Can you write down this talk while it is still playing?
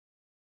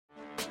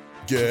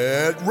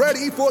Get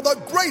ready for the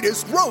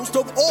greatest roast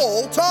of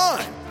all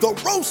time, the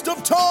Roast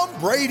of Tom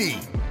Brady,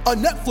 a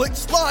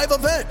Netflix live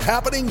event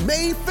happening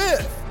May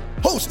 5th.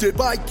 Hosted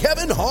by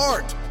Kevin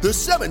Hart, the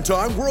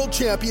 7-time world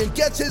champion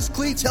gets his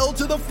cleats held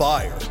to the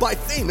fire by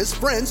famous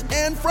friends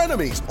and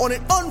frenemies on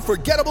an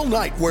unforgettable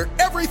night where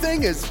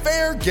everything is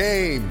fair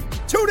game.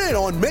 Tune in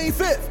on May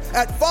 5th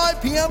at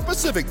 5 p.m.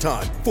 Pacific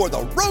time for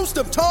the Roast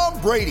of Tom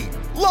Brady,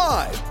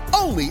 live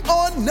only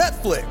on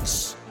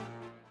Netflix.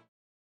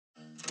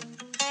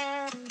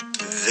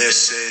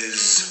 This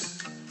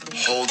is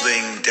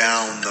Holding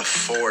Down the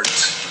Fort.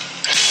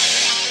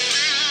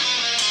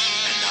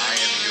 And I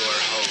am your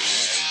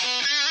host,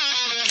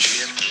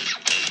 Jim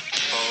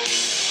O.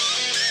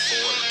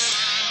 Fort.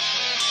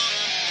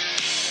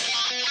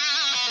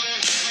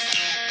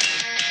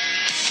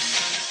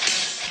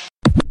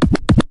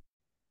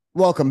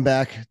 Welcome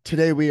back.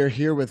 Today we are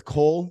here with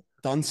Cole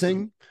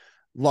Duensing,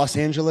 Los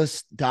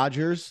Angeles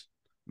Dodgers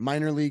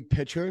minor league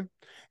pitcher.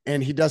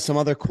 And he does some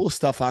other cool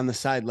stuff on the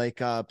side,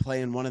 like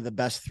playing one of the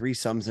best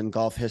threesomes in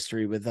golf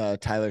history with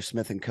Tyler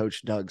Smith and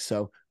Coach Doug.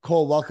 So,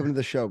 Cole, welcome to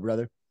the show,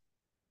 brother.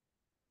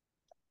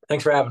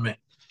 Thanks for having me.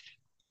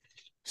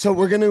 So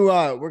we're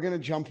gonna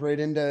jump right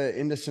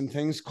into some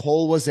things.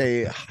 Cole was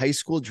a high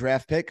school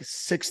draft pick,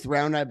 6th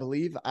round, I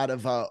believe, out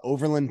of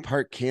Overland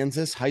Park,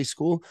 Kansas high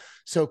school.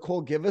 So, Cole,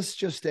 give us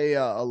just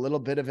a little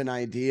bit of an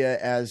idea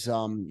as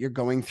you're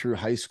going through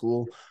high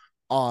school.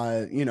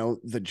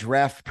 The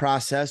draft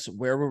process.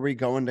 Where were we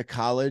going to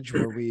college?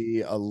 Were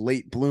we a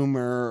late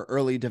bloomer,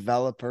 early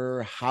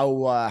developer?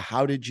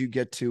 How did you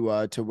get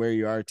to where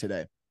you are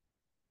today?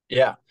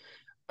 Yeah.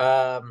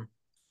 So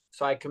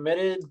I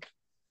committed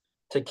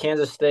to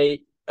Kansas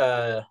State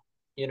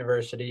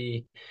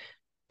University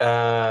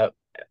fall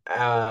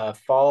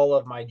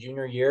of my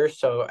junior year.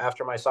 So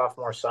after my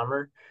sophomore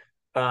summer.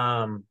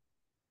 And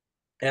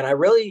I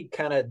really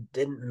kind of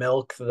didn't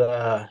milk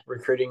the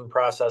recruiting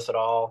process at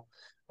all.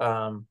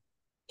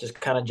 Just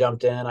kind of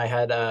jumped in. I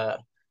had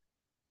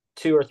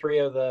 2 or 3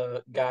 of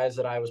the guys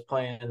that I was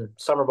playing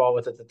summer ball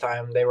with at the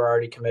time. They were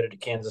already committed to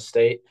Kansas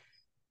State.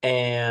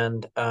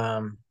 And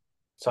so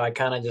I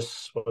kind of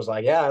just was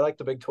like, yeah, I like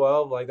the Big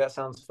 12. Like, that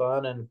sounds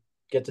fun, and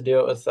get to do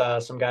it with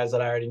some guys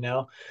that I already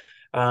know.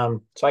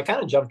 So I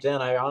kind of jumped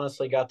in. I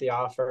honestly got the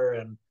offer,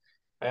 and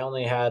I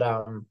only had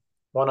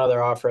one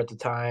other offer at the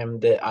time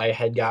that I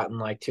had gotten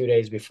like 2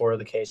 days before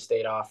the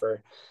K-State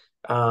offer.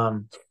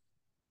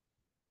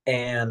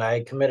 And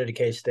I committed to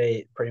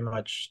K-State pretty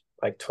much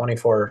like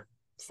 24,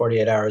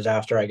 48 hours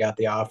after I got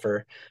the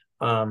offer.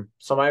 So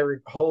my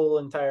whole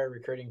entire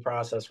recruiting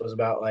process was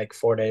about like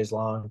 4 days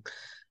long.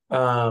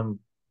 Now,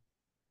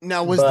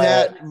 was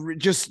that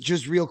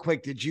just real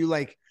quick? Did you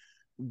like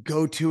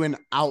go to an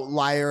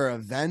outlier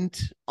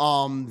event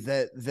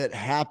that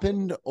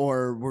happened,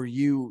 or were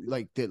you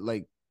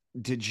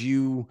did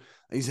you,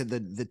 like you said,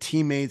 the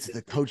teammates,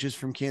 the coaches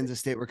from Kansas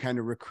State were kind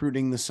of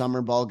recruiting the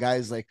summer ball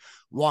guys? Like,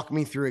 walk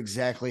me through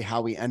exactly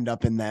how we end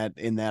up in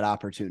that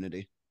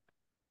opportunity.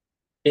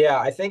 Yeah,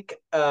 I think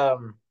a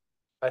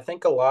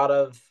lot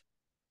of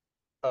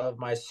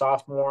my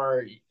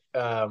sophomore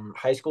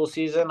high school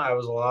season, I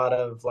was a lot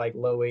of like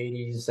low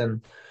 80s,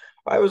 and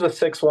I was a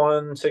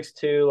 6'1",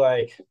 6'2",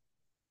 like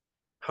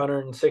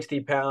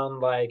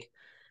 160-pound like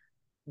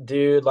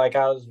dude. Like,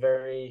 I was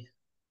very,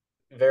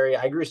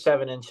 I grew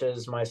 7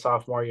 inches my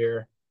sophomore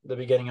year, the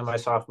beginning of my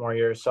sophomore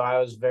year. So I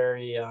was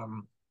very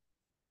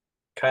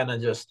kind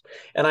of just,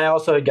 and I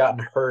also had gotten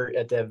hurt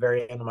at the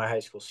very end of my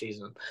high school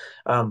season.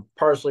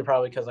 Partially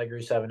probably because I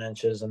grew 7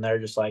 inches, and they're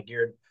just like,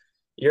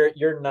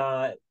 you're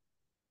not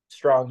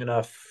strong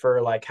enough for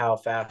like how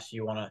fast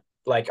you want to,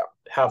 like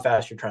how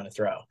fast you're trying to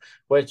throw,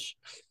 which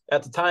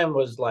at the time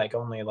was like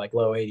only like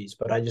low 80s,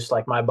 but I just,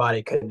 like, my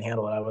body couldn't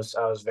handle it. I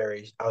was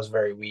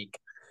very weak.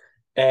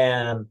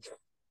 And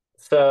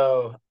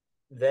so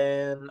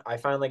then I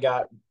finally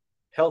got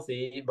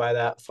healthy by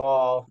that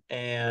fall,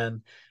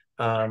 and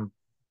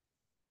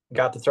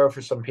got to throw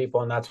for some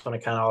people, and that's when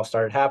it kind of all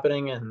started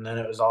happening. And then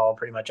it was all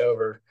pretty much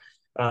over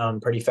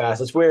pretty fast.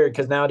 It's weird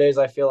because nowadays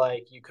I feel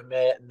like you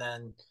commit and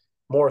then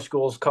more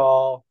schools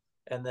call,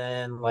 and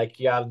then like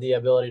you have the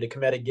ability to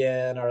commit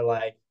again, or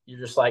like you're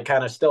just like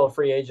kind of still a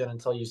free agent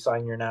until you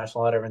sign your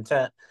national letter of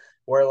intent.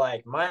 Where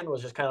like mine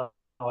was just kind of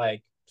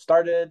like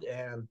started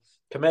and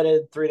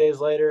committed 3 days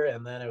later,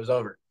 and then it was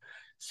over.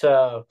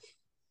 So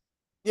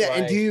yeah.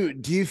 Like,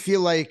 and do you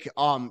feel like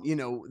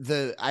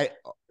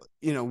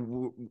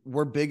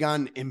we're big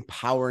on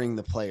empowering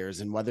the players,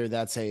 and whether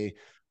that's a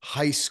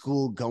high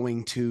school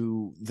going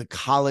to the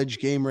college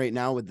game right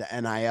now with the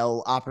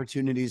NIL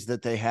opportunities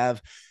that they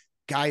have,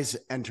 guys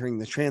entering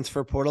the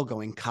transfer portal,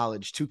 going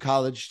college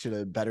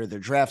to better their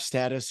draft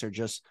status, or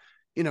just,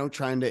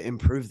 trying to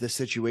improve the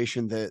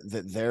situation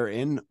that they're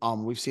in.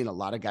 We've seen a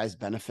lot of guys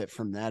benefit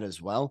from that as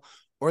well.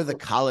 or the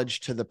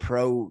college to the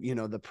pro,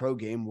 the pro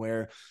game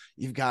where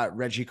you've got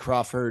Reggie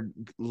Crawford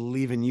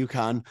leaving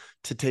UConn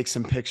to take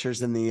some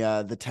pictures in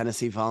the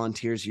Tennessee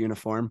Volunteers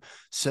uniform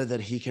so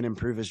that he can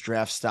improve his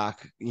draft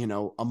stock,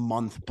 a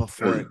month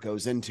before it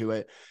goes into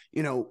it.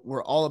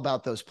 We're all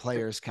about those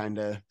players kind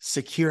of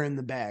securing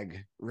the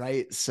bag,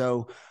 right?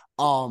 So,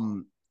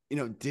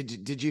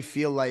 did you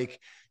feel like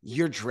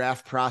your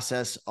draft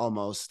process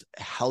almost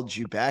held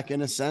you back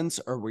in a sense,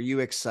 or were you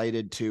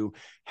excited to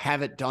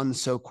have it done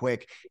so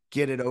quick,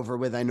 get it over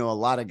with? I know a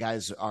lot of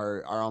guys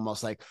are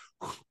almost like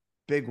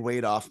big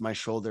weight off my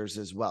shoulders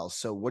as well.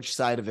 So which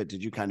side of it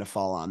did you kind of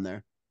fall on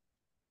there?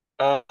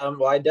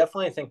 Well, I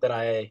definitely think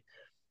that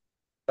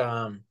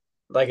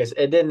like I said,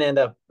 it didn't end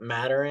up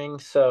mattering.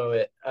 So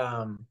it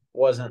I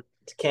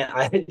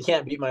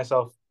can't beat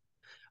myself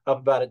up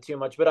about it too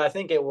much, but I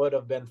think it would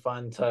have been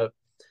fun to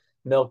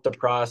milk the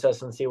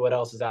process and see what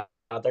else is out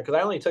there. Cause I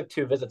only took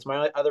 2 visits.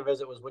 My other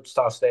visit was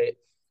Wichita State.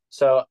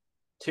 So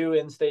 2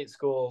 in-state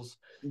schools.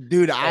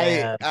 Dude,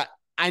 And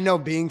I know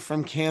being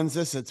from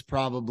Kansas, it's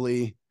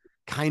probably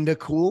kind of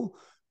cool.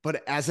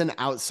 But as an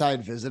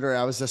outside visitor,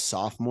 I was a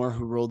sophomore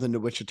who rolled into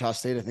Wichita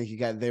State. I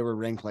think they were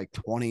ranked like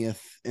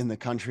 20th in the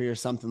country or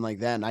something like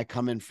that. And I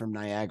come in from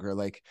Niagara,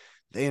 like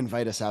they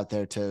invite us out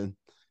there to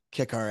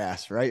kick our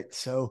ass, right?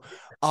 So,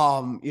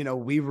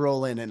 we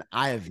roll in, and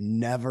I have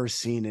never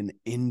seen an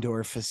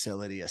indoor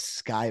facility, a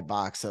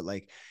skybox at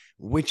like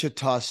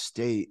Wichita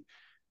State.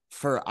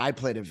 I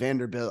played at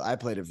Vanderbilt, I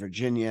played at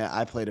Virginia,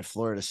 I played at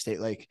Florida State.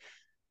 Like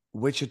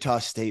Wichita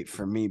State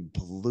for me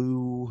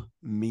blew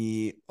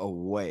me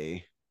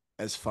away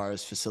as far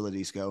as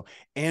facilities go.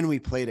 And we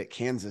played at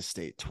Kansas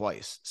State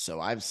twice.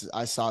 So I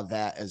saw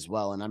that as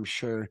well. And I'm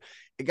sure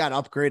it got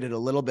upgraded a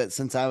little bit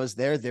since I was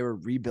there. They were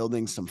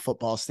rebuilding some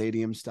football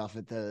stadium stuff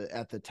at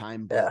the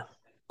time. But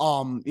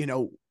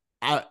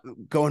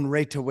going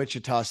right to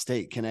Wichita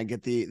State, can I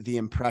get the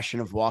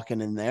impression of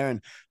walking in there,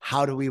 and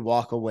how do we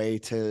walk away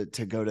to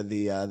go to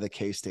the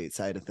K-State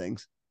side of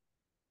things?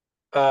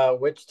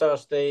 Wichita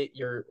State,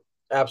 you're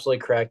absolutely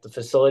correct. The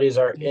facilities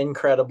are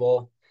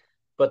incredible,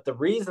 but the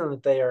reason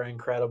that they are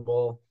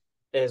incredible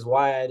is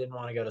why I didn't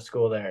want to go to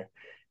school there.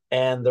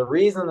 And the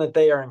reason that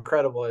they are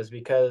incredible is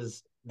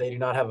because they do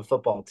not have a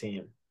football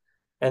team.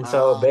 And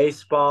so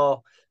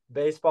baseball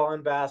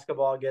and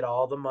basketball get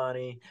all the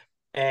money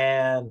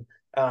and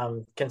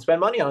can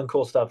spend money on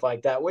cool stuff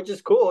like that, which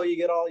is cool. You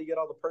get all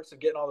the perks of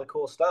getting all the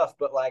cool stuff.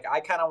 But like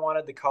I kind of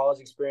wanted the college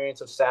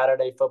experience of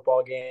Saturday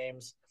football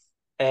games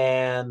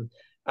and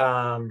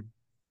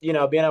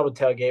being able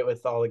to tailgate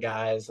with all the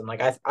guys. And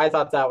like I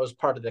thought that was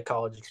part of the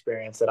college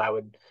experience that I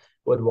would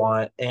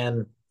want.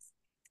 And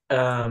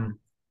I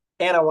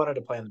wanted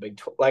to play in the Big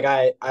 12. Like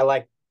I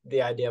like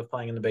the idea of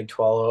playing in the Big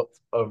 12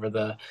 over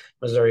the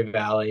Missouri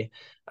Valley.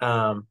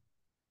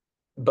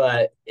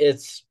 But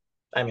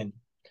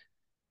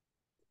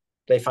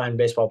they find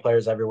baseball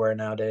players everywhere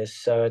nowadays,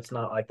 so it's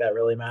not like that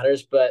really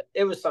matters. But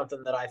it was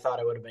something that I thought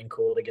it would have been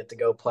cool to get to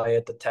go play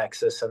at the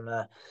Texas and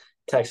the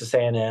Texas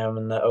A&M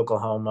and the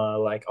Oklahoma,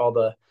 like all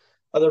the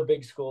other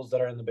big schools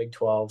that are in the Big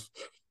 12.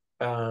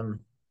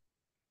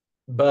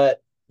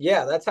 But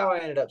yeah, that's how I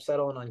ended up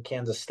settling on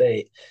Kansas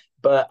State.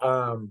 But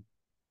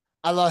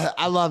I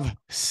love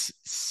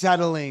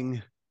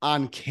settling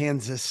on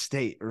Kansas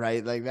State,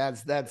 right? Like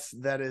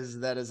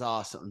that is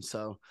awesome.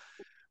 So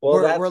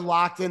we're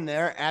locked in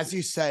there. As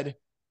you said,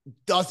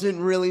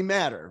 doesn't really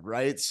matter,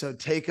 right? So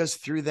take us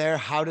through there.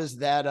 How does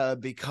that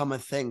become a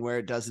thing where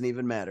it doesn't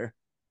even matter?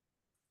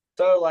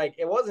 So like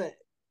it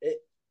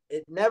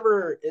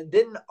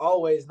didn't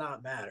always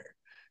not matter.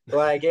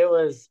 Like I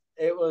was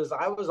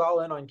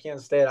all in on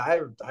Kansas State.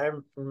 I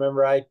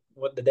remember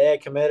the day I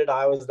committed,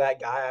 I was that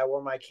guy. I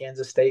wore my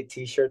Kansas State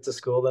t-shirt to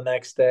school the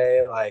next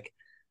day. Like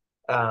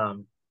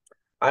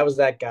I was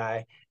that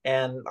guy,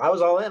 and I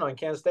was all in on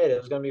Kansas State. It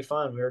was going to be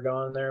fun. We were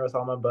going there with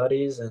all my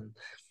buddies, and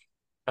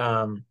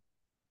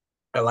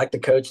I liked the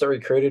coach that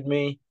recruited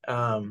me.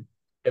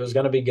 It was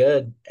going to be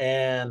good,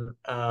 and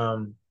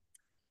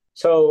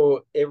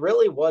so it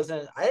really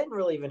wasn't. I didn't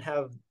really even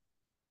have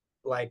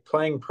like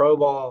playing pro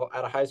ball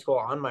out of high school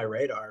on my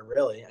radar.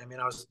 Really, I mean,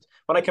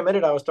 when I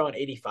committed, I was throwing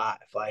 85.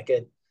 Like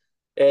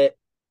it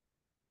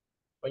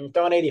when you're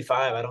throwing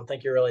 85, I don't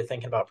think you're really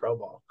thinking about pro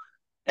ball.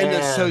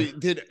 And so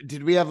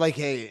did we have like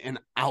an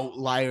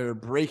outlier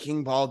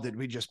breaking ball? Did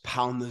we just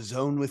pound the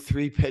zone with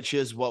 3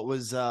 pitches? What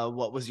was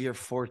your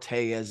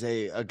forte as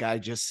a guy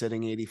just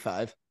sitting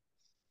 85?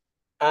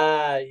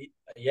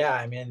 Yeah,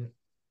 I mean,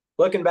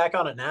 looking back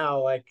on it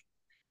now, like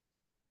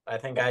I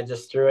think I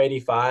just threw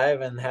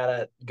 85 and had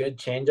a good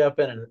changeup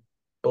and a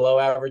below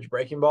average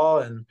breaking ball,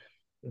 and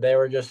they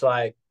were just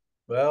like,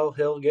 well,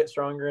 he'll get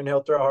stronger and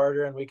he'll throw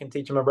harder and we can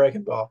teach him a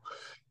breaking ball.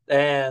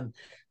 And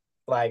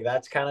like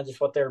that's kind of just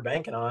what they were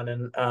banking on.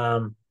 And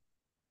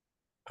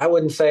I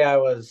wouldn't say I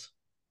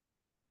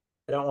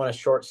don't want to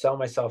short sell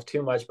myself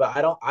too much,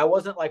 but I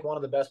wasn't like one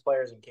of the best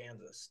players in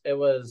Kansas. It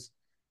was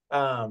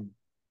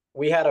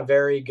we had a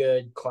very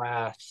good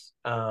class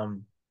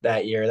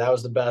that year. That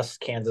was the best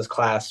Kansas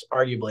class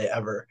arguably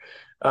ever.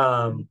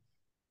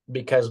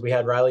 because we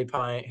had Riley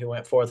Pint, who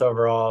went fourth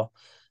overall,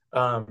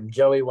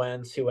 Joey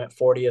Wentz, who went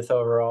 40th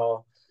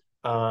overall,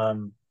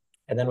 and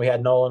then we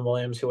had Nolan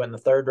Williams, who went in the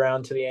third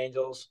round to the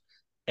Angels,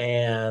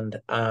 and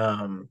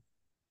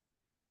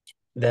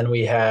then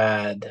we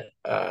ended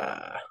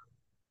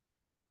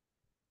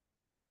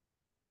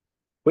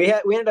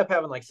up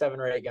having like 7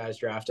 or 8 guys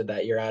drafted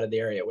that year out of the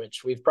area,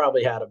 which we've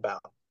probably had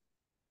about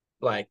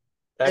like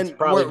that's And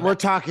probably we're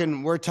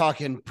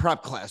talking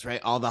prep class,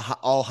 right?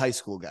 All high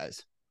school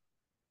guys.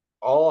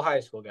 all high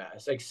school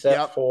guys except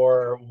Yep.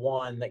 for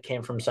one that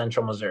came from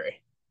Central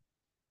Missouri.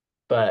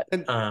 But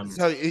And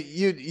so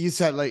you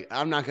said, like,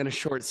 I'm not going to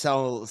short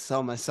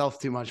sell myself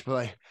too much, but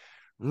like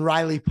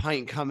Riley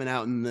Pint coming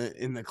out in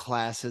the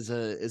class is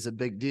a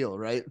big deal,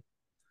 right?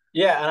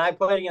 yeah, and I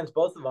played against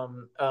both of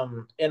them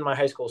in my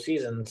high school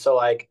season. So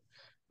like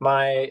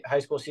my high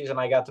school season,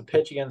 I got to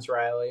pitch against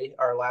Riley,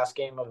 our last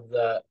game of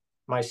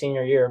my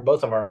senior year,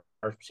 both of our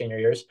senior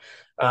years.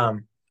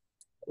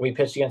 We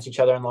pitched against each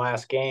other in the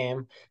last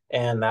game,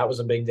 and that was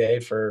a big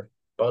day for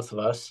both of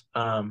us.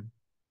 Guns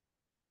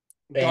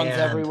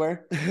And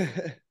everywhere.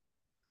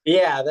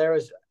 yeah,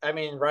 I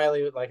mean,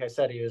 Riley, like I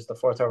said, he was the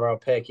fourth overall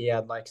pick. He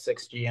had like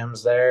 6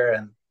 GMs there,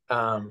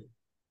 and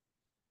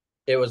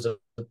it was a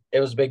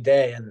big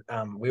day,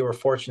 and we were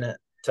fortunate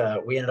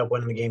we ended up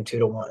winning the game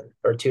 2-1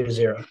 or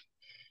 2-0.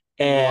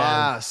 And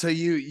Wow. So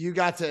you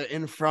got to,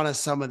 in front of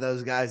some of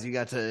those guys, you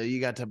got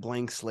to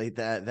blank slate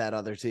that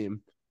other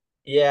team.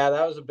 yeah,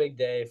 that was a big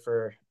day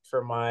for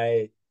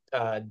my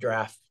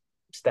draft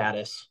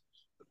status.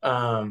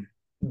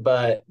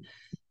 But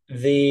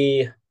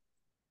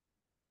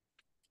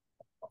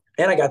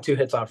I got 2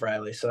 hits off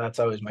Riley, so that's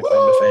always my claim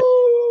to fame.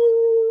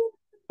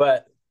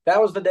 But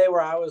that was the day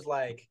where I was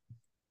like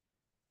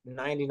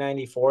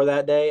 90-94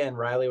 that day, and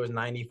Riley was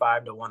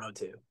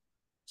 95-102.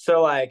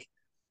 So like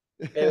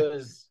it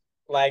was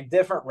like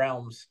different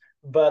realms.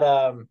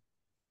 But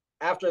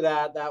after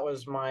that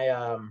was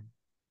my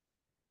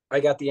I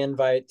got the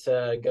invite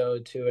to go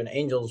to an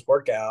Angels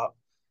workout,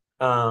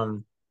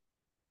 and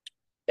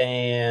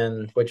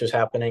which was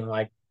happening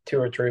like 2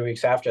 or 3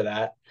 weeks after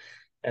that.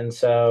 And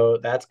so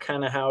that's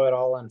kind of how it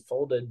all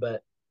unfolded.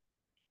 But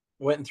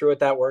went through with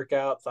that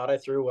workout, thought I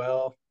threw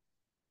well,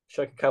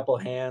 shook a couple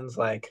hands,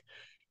 like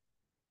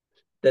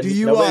Do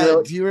you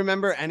really... do you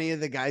remember any of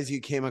the guys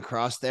you came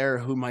across there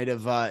who might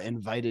have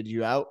invited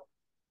you out?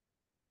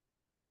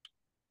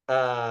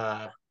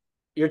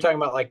 You're talking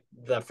about like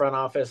the front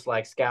office,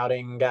 like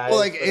scouting guys. Well,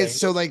 like it's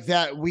so like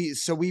that we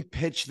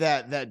pitched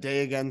that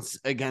day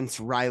against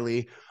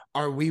Riley.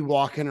 Are we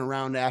walking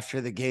around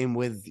after the game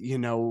with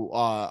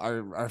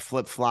our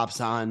flip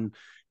flops on,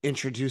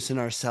 introducing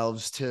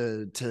ourselves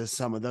to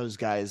some of those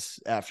guys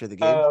after the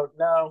game? Oh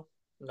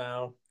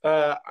no.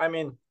 I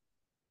mean,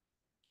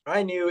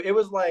 I knew it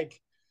was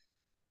like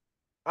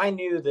I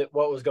knew that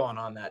what was going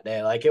on that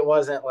day. Like it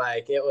wasn't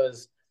like it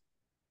was.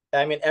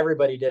 I mean,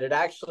 everybody did it.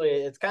 Actually,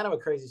 it's kind of a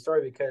crazy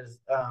story because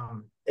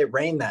it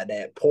rained that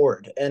day. It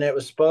poured, and it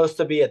was supposed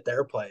to be at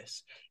their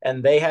place,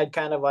 and they had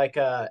kind of like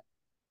a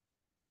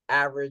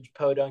average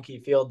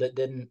podunky field that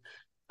didn't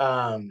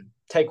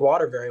take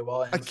water very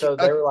well, and so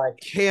they were like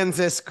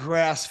Kansas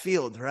grass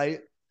field,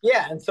 right?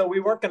 Yeah, and so we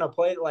weren't going to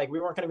play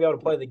we weren't going to be able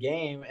to play the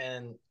game,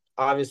 and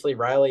obviously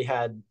Riley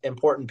had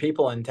important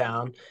people in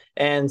town,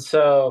 and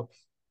so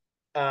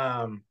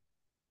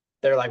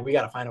they're like, we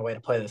got to find a way to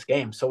play this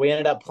game. So we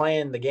ended up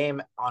playing the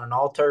game on an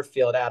all turf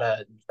field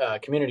at a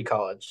community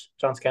college,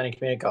 Johnson County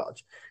Community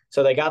College.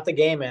 So they got the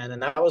game in,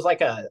 and that was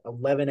like a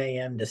 11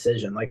 a.m.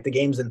 decision. Like the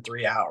game's in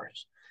 3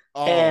 hours.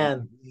 Oh,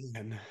 and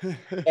man.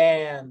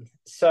 and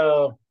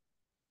so,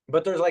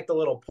 but there's like the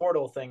little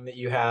portal thing that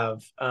you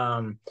have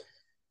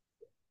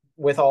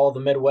with all the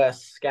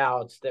Midwest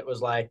scouts that was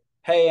like,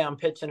 hey, I'm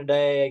pitching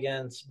today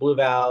against Blue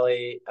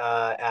Valley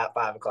at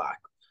 5:00.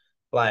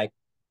 Like,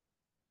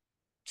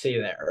 see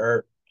you there,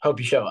 or hope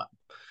you show up,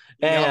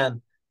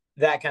 and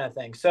that kind of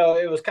thing. So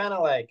it was kind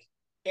of like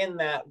in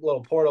that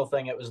little portal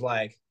thing, it was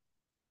like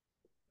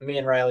me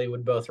and Riley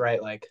would both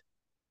write like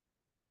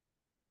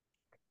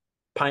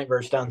Pint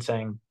versus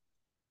Duensing,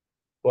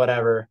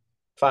 whatever,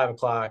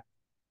 5:00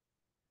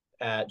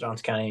 at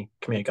Johnson County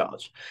Community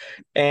College.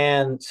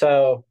 And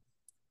so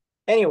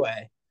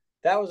anyway,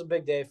 that was a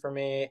big day for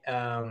me.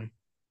 A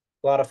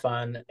lot of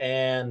fun.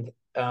 And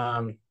so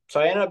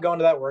I ended up going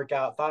to that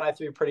workout, thought I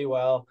threw pretty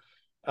well.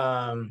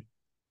 I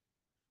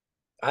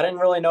didn't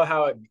really know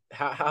how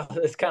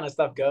this kind of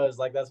stuff goes.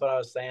 Like that's what I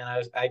was saying.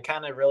 I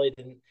kind of really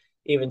didn't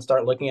even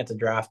start looking at the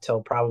draft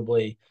till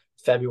probably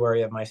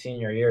February of my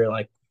senior year,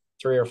 like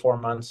 3 or 4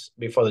 months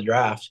before the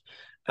draft.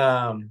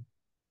 And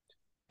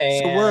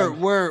so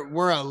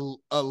we're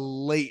a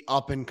late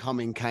up and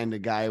coming kind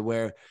of guy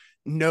where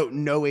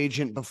no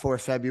agent before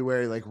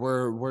February. Like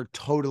we're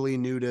totally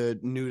new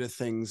to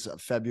things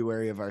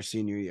February of our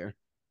senior year.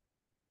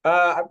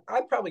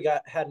 I probably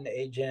had an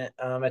agent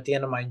at the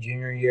end of my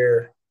junior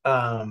year.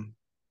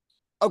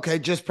 Okay,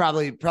 just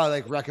probably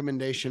like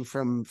recommendation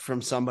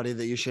from somebody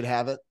that you should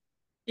have it.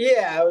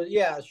 Yeah,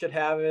 I should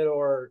have it,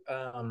 or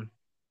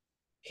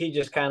he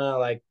just kind of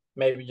like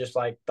maybe just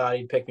like thought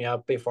he'd pick me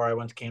up before I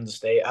went to Kansas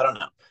State. I don't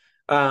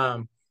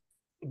know.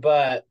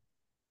 But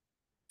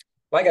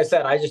like I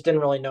said, I just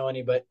didn't really know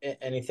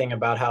anything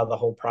about how the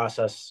whole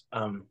process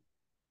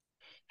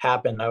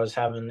happened. I was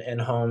having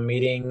in-home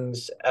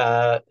meetings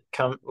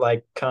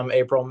come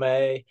April,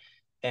 May,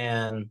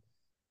 and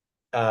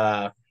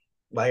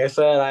like I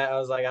said, I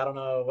was like, I don't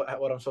know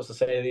what I'm supposed to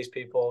say to these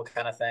people,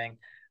 kind of thing.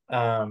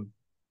 Um,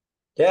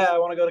 yeah, I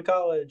want to go to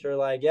college, or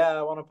like, yeah,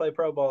 I want to play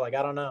pro ball. Like,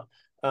 I don't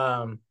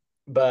know.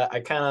 But I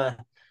kind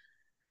of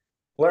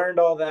learned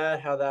all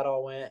that, how that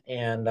all went,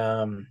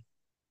 and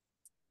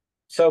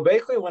so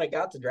basically, when it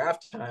got to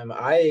draft time,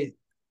 I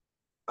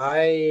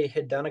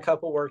had done a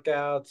couple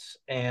workouts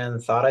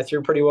and thought I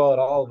threw pretty well at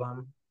all of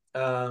them,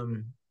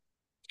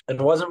 and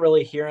wasn't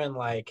really hearing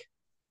like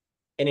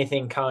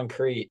anything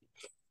concrete.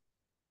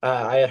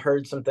 I had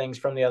heard some things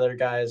from the other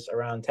guys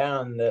around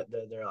town that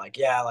they're like,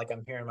 yeah, like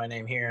I'm hearing my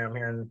name here, I'm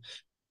hearing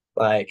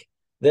like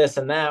this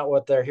and that,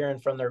 what they're hearing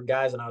from their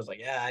guys, and I was like,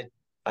 yeah,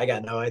 I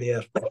got no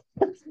idea.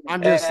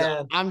 I'm just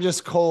And I'm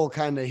just Cole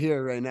kind of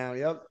here right now.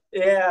 Yep.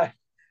 yeah,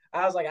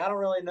 I was like, I don't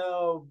really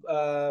know,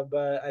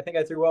 but I think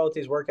I threw well at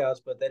these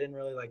workouts, but they didn't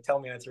really like tell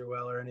me I threw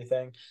well or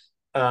anything.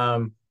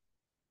 Um,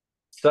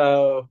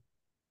 so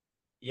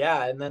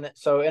yeah, and then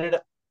so ended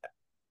up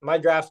my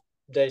draft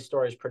day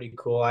story is pretty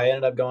cool. I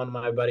ended up going to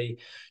my buddy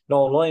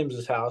Nolan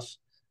Williams' house.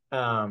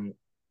 Um,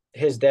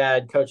 his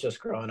dad coached us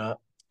growing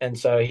up, and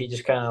so he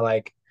just kind of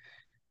like.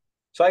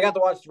 So I got to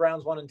watch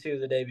rounds 1 and 2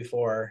 the day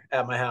before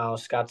at my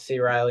house. Got to see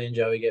Riley and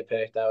Joey get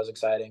picked. That was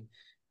exciting.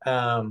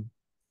 Um,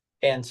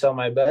 and so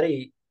my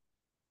buddy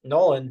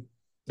Nolan,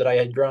 that I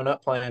had grown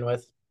up playing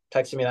with,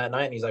 texted me that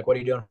night, and he's like, "What are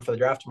you doing for the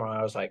draft tomorrow?"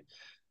 I was like,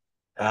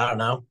 "I don't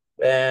know."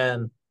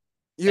 And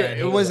It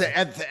he was was like,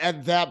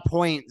 at that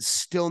point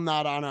still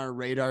not on our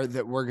radar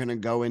that we're gonna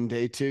go in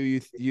day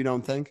 2. You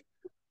don't think?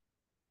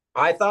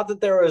 I thought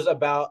that there was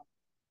about,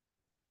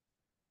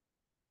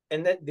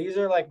 and that these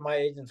are like my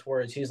agent's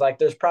words. He's like,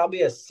 "There's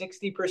probably a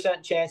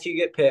 60% chance you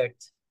get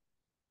picked,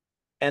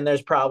 and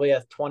there's probably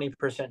a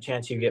 20%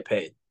 chance you get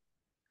paid."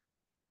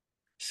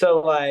 So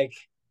like,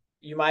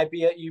 you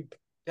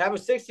have a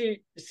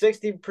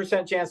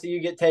 60% chance that you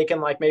get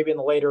taken, like maybe in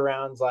the later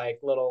rounds, like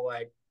little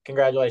like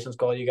congratulations,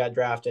 Cole, you got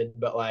drafted,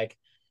 but like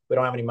we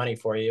don't have any money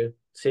for you.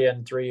 See you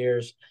in 3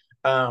 years.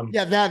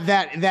 Yeah,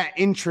 that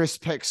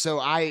interest pick. So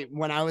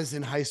when I was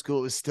in high school,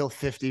 it was still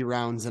 50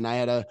 rounds, and I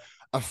had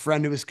a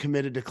friend who was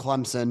committed to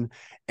Clemson,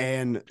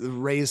 and the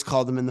Rays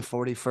called him in the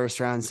 41st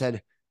round and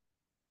said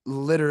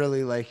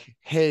literally like,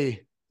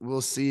 "Hey,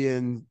 we'll see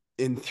you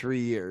in 3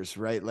 years,"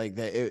 right? Like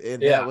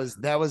Yeah,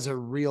 that was a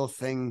real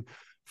thing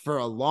for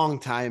a long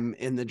time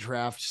in the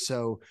draft.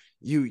 So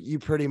you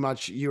pretty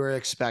much you were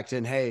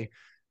expecting, hey,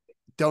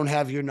 don't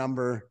have your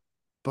number,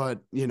 but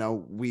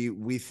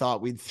we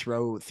thought we'd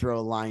throw a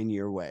line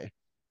your way.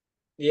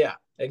 yeah,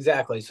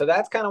 exactly. So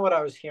that's kind of what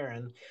I was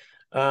hearing.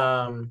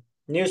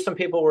 Knew some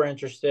people were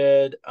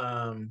interested,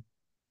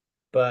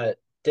 but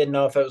didn't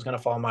know if it was going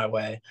to fall my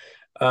way.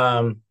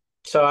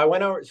 So I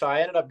went over. So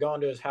I ended up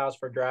going to his house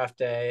for draft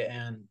day,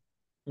 and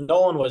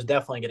Nolan was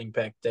definitely getting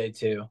picked day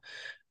 2.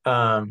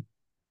 Um,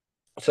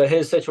 so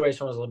his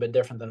situation was a little bit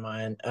different than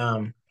mine.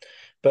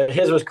 But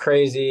his was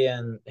crazy,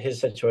 and his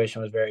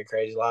situation was very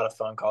crazy. A lot of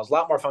phone calls, a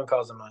lot more phone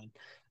calls than mine.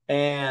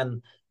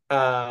 And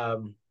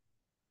um,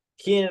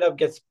 he ended up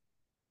gets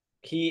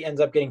he ends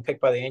up getting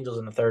picked by the Angels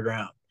in the 3rd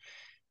round.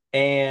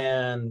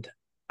 And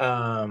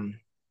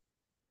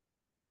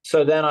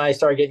so then I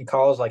started getting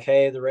calls like,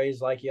 "Hey, the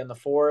Rays like you in the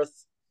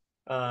 4th.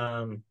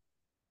 Um,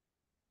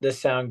 this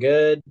sound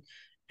good?"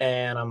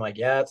 And I'm like,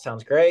 "Yeah, it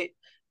sounds great."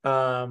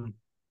 Um,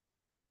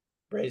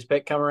 Rays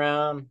pick come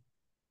around,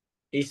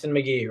 Easton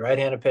McGee,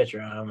 right-handed pitcher,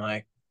 and I'm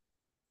like,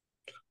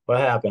 "What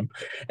happened?"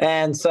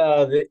 And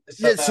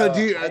Yeah, so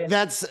I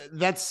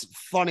that's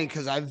funny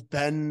because I've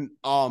been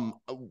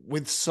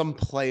with some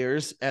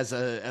players as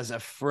a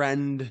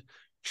friend,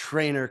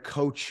 trainer,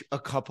 coach a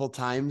couple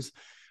times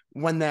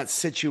when that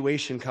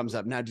situation comes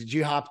up. Now, did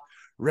you hop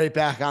right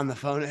back on the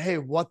phone? Hey,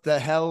 what the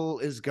hell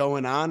is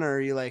going on? Or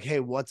are you like, hey,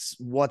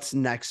 what's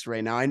next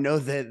right now? I know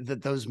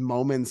that those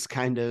moments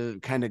kind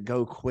of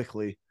go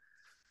quickly.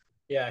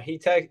 yeah,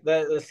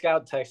 the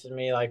scout texted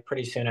me like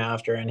pretty soon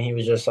after, and he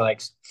was just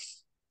like,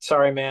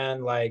 "Sorry,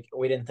 man, like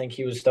we didn't think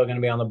he was still going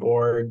to be on the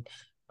board.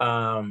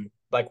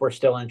 Like we're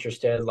still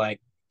interested.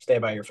 Like stay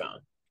by your phone,"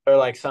 or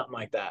like something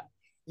like that.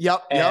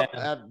 Yep.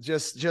 And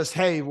Just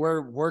hey,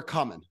 we're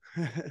coming.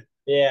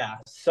 yeah,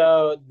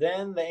 so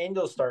then the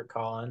Angels start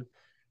calling,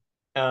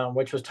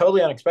 which was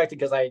totally unexpected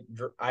because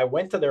I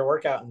went to their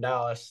workout in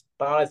Dallas,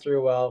 thought I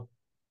threw well,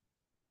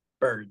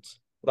 birds,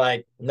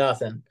 like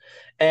nothing,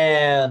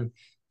 and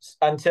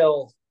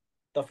until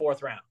the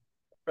 4th round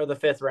or the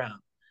 5th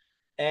round,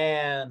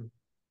 and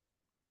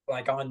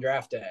like on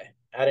draft day,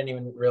 I didn't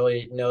even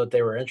really know that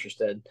they were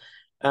interested,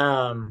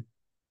 um,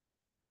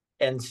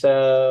 and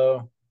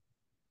so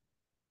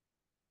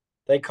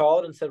they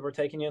called and said, "We're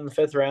taking you in the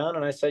 5th round,"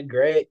 and I said,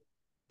 "Great,"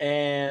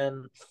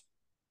 and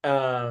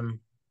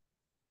um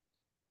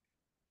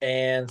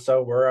And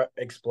so we're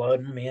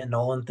exploding. Me and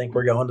Nolan think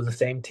we're going to the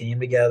same team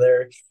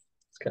together.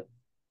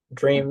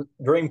 Dream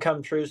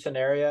come true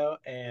scenario.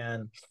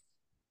 And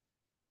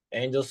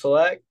Angel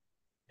select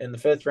in the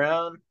 5th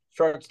round,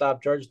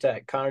 shortstop Georgia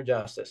Tech, Connor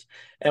Justice.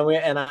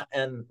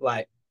 And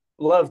like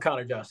love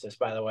Connor Justice,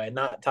 by the way,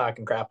 not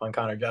talking crap on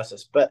Connor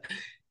Justice, but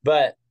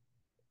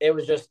it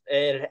was just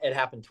it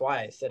happened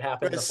twice. It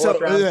happened in the 4th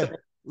round.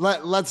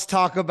 Let's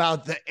talk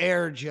about the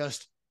air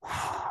just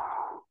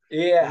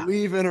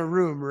leaving a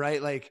room,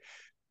 right? Like,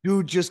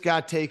 dude just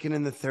got taken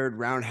in the 3rd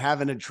round,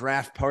 having a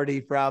draft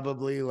party,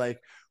 probably.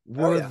 Like,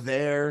 we're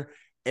there,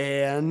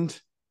 and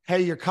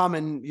hey, you're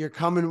coming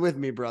with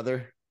me,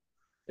 brother.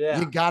 Yeah.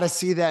 You got to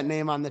see that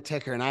name on the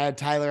ticker. And I had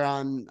Tyler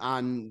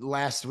on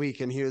last week,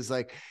 and he was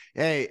like,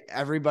 hey,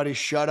 everybody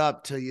shut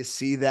up till you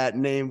see that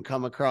name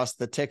come across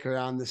the ticker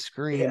on the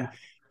screen. Yeah.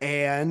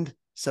 And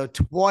so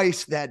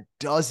twice that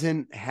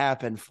doesn't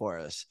happen for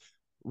us.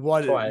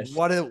 What are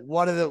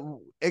the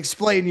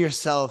explain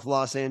yourself,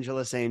 Los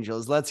Angeles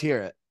Angels. Let's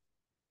hear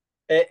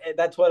it.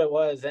 That's what it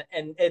was.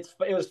 And it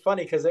was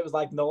funny because it was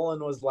like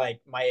Nolan was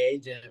like my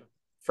agent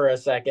for a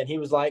second. He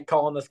was like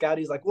calling the scout.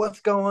 He's like, what's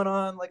going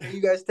on? Like, are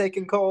you guys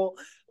taking Cole?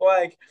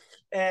 Like,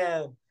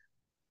 and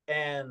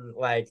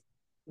like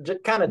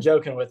kind of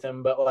joking with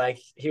him, but like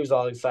he was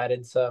all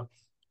excited. So,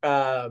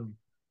 but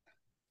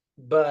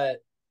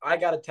I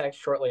got a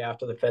text shortly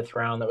after the 5th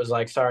round that was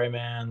like, sorry,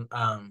 man.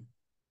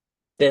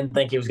 Didn't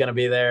think he was going to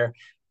be there.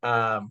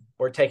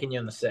 We're taking you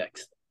in the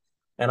 6th.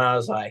 And I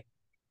was like,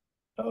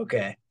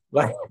 okay.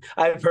 Like,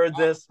 I've heard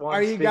this once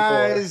Are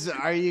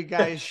you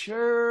guys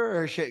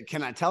sure? Or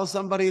can I tell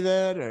somebody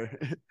that? Or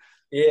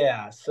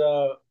yeah.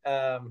 So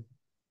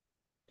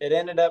it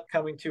ended up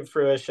coming to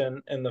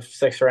fruition in the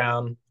 6th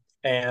round,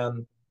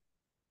 and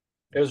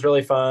it was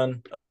really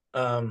fun.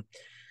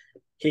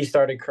 He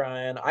started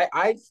crying.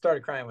 I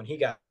started crying when he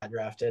got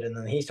drafted, and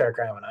then he started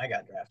crying when I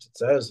got drafted.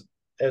 So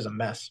it was a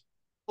mess.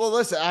 Well,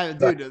 listen,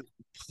 dude,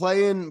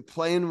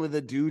 playing with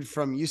a dude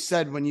from, you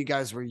said when you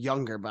guys were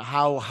younger, but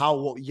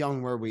how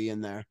young were we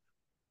in there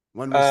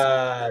when we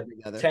started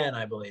together? 10,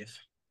 I believe.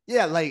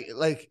 Yeah,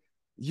 like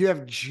you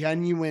have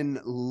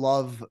genuine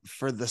love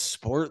for the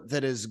sport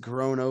that has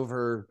grown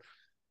over,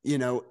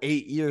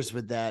 8 years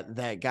with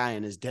that guy,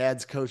 and his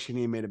dad's coaching.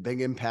 He made a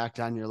big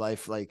impact on your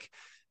life. Like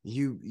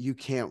you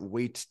can't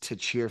wait to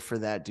cheer for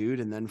that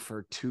dude, and then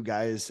for 2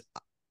 guys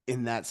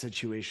in that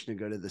situation to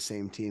go to the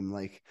same team,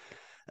 like.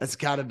 That's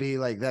got to be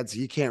like,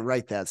 you can't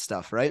write that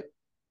stuff, right?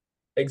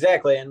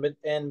 Exactly.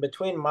 And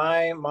between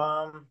my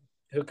mom,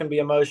 who can be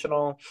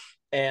emotional,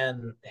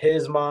 and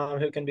his mom,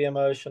 who can be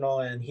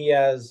emotional, and he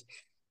has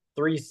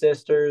 3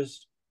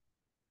 sisters,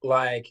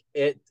 like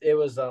it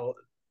was an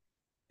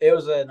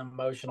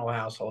emotional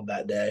household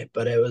that day,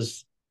 but it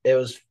was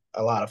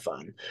a lot of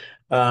fun.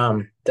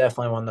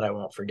 Definitely one that I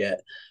won't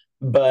forget.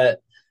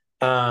 But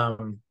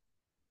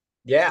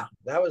yeah,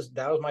 that was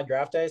my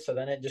draft day. So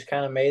then it just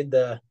kind of made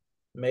the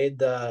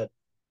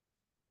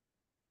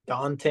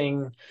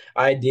daunting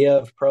idea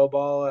of pro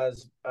ball,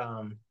 as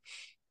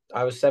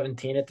I was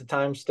 17 at the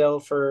time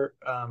still,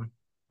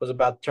 was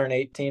about to turn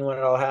 18 when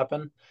it all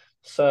happened.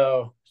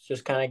 So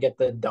just kind of get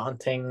the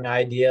daunting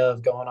idea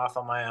of going off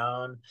on my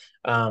own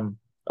a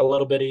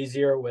little bit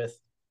easier with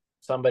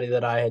somebody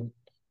that I had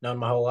known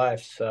my whole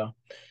life. So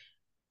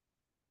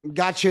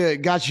got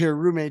your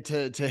roommate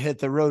to hit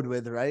the road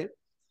with, right?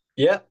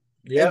 Yep.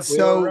 And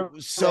so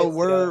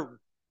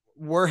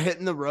we're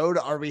hitting the road.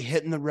 Are we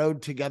hitting the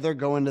road together,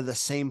 going to the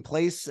same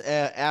place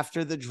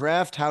after the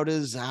draft? How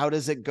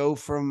does it go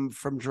from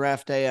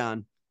draft day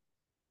on?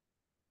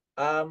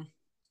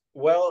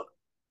 Well,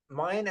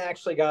 mine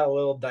actually got a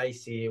little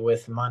dicey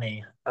with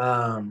money,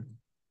 and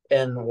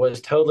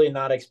was totally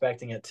not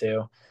expecting it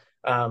to.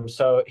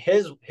 So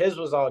his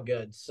was all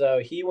good. So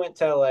he went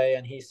to LA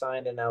and he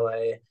signed in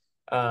LA.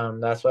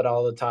 That's what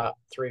all the top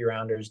 3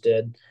 rounders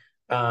did.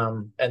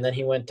 And then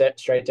he went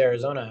straight to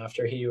Arizona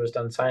after he was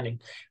done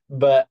signing.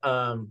 But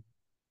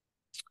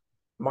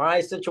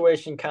my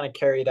situation kind of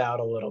carried out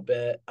a little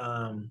bit.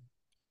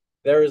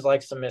 There was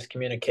like some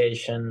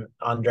miscommunication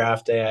on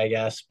draft day, I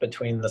guess,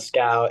 between the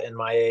scout and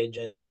my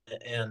agent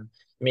and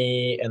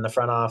me and the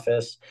front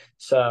office.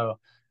 So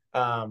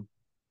a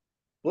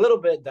little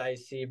bit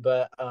dicey,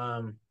 but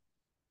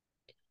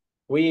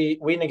we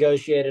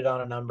negotiated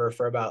on a number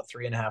for about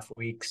 3.5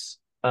 weeks.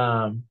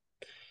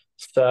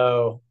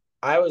 So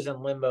I was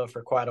in limbo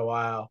for quite a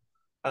while,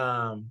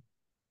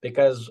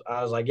 because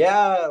I was like,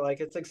 yeah, like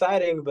it's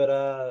exciting,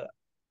 but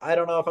I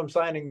don't know if I'm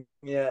signing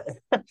yet.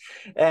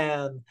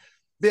 And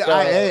so,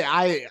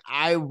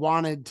 I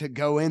wanted to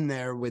go in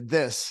there with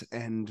this,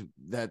 and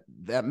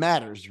that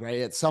matters,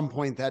 right? At some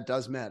point, that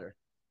does matter.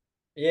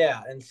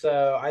 Yeah, and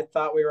so I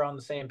thought we were on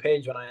the same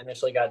page when I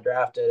initially got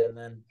drafted,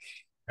 and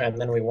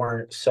then we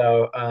weren't.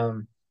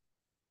 So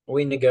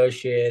we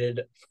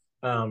negotiated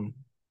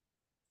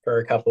for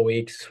a couple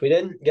weeks. We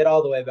didn't get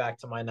all the way back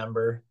to my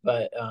number,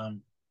 but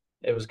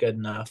it was good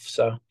enough.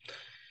 So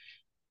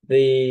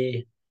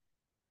the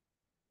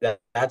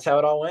that's how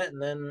it all went.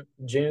 And then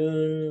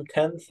June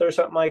 10th or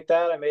something like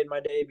that, I made my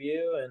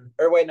debut.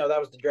 Or wait, no, that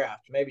was the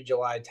draft. Maybe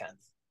July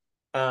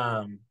 10th.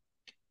 Um,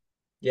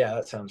 yeah,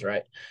 that sounds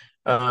right.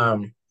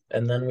 And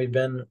then we've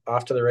been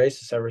off to the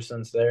races ever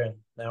since there. And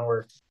now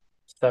we're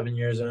 7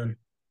 years in,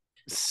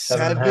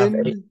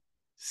 7.5, 8.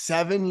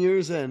 7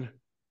 years in.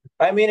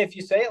 I mean, if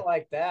you say it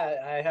like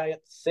that, I had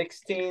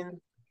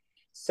 16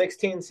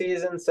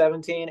 seasons,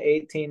 17,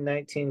 18,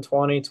 19,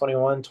 20,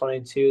 21,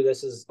 22.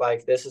 This is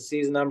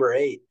season number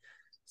 8.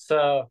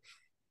 So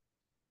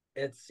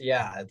it's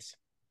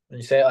when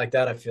you say it like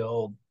that, I feel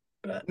old.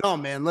 But No,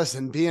 man,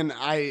 listen,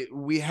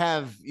 we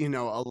have,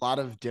 a lot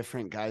of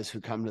different guys who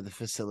come to the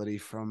facility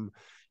from,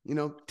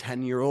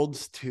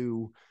 10-year-olds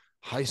to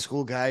high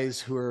school guys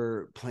who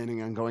are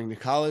planning on going to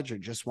college or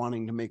just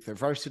wanting to make their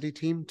varsity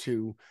team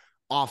to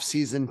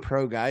off-season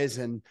pro guys.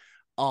 And,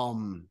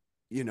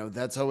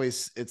 it's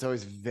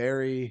always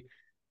very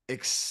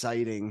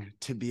exciting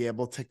to be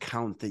able to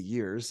count the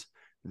years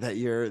that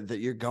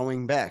you're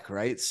going back,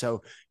 right?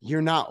 So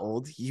you're not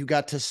old. You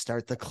got to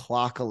start the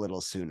clock a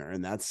little sooner.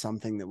 And that's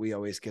something that we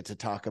always get to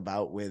talk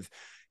about with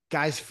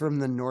guys from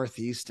the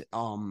Northeast.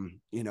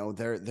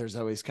 There's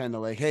always kind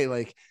of like, hey,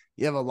 like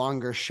you have a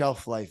longer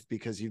shelf life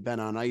because you've been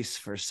on ice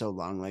for so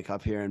long. Like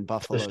up here in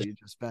Buffalo, you've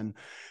just been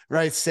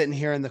right sitting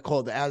here in the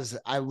cold. As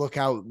I look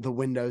out the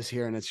windows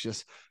here and it's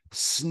just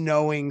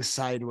snowing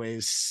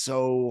sideways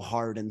so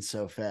hard and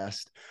so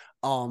fast.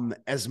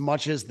 As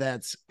much as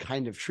that's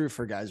kind of true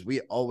for guys,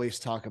 we always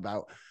talk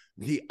about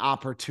the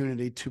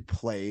opportunity to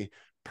play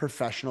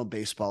professional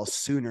baseball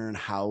sooner and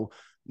how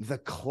the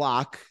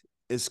clock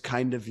is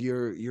kind of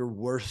your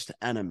worst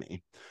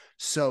enemy.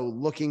 So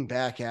looking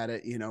back at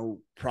it,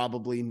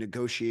 probably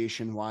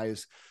negotiation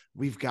wise,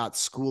 we've got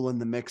school in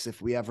the mix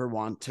if we ever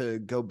want to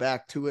go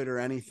back to it or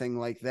anything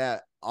like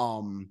that.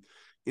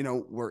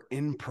 We're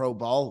in pro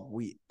ball.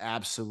 We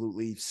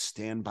absolutely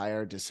stand by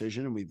our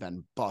decision, and we've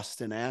been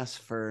busting ass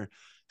for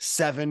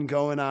 7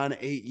 going on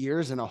 8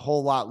 years and a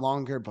whole lot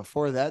longer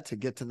before that to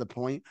get to the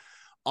point.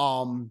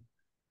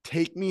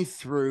 Take me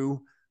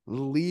through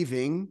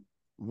leaving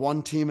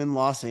one team in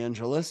Los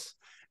Angeles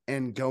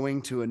and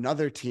going to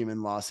another team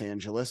in Los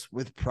Angeles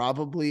with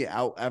probably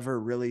out ever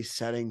really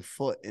setting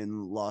foot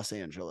in Los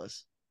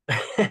Angeles.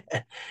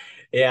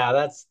 Yeah,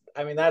 that's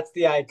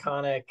the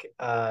iconic,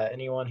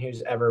 anyone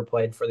who's ever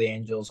played for the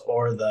Angels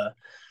or the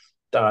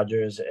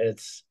Dodgers.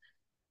 It's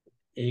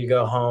you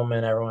go home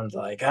and everyone's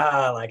like,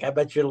 like I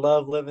bet you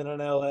love living in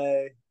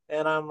LA.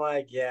 And I'm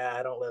like, yeah,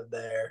 I don't live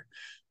there.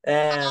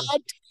 And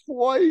not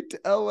quite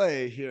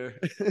LA here.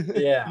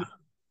 yeah.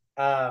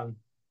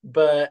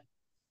 But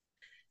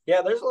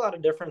yeah, there's a lot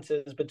of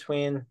differences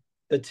between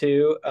the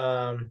two.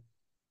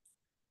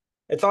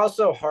 It's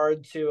also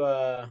hard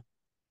to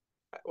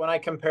when I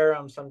compare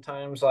them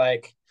sometimes,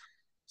 I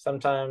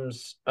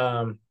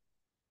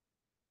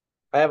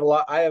have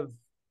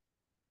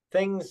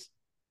things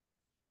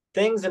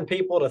and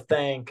people to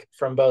thank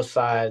from both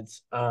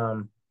sides.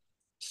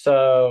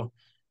 So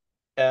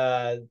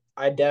I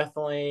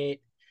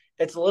definitely,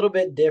 it's a little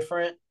bit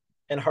different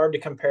and hard to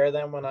compare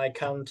them when I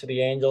come to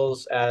the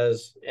Angels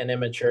as an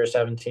immature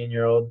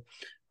 17-year-old.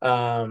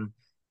 To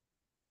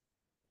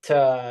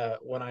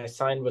when I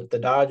signed with the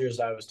Dodgers,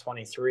 I was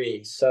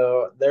 23.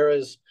 So there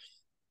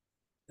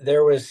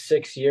was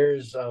 6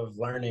 years of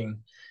learning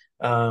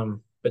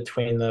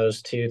between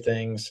those two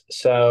things.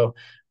 So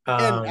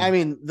and I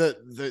mean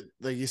the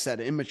like you said,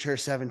 immature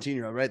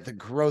 17-year-old, right? The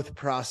growth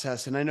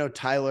process. And I know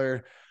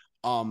Tyler,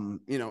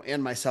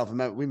 and myself,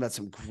 we met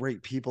some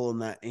great people in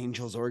that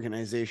Angels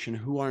organization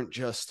who aren't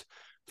just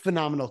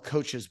phenomenal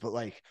coaches, but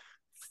like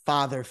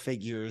father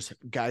figures,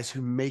 guys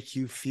who make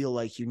you feel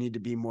like you need to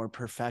be more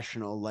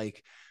professional,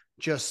 like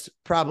just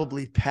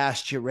probably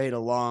passed you right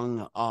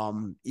along.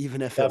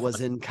 Even if definitely. it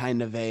was in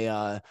kind of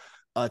a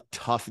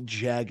tough,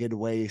 jagged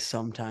way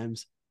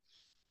sometimes.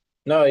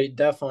 No,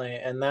 definitely.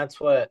 And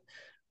that's what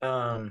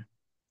um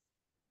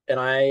and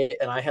I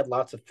had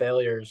lots of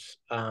failures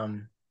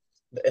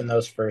in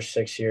those first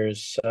 6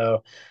 years.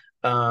 So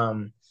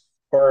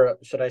or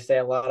should I say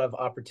a lot of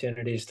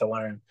opportunities to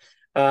learn.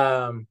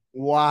 Wow,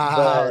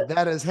 But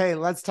that is, hey,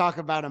 let's talk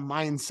about a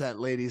mindset,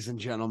 ladies and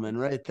gentlemen,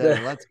 right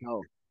there. Let's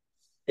go.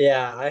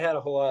 yeah, I had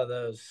a whole lot of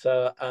those.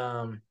 So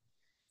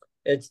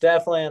it's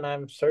definitely, and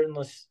I'm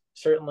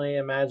certainly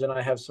imagine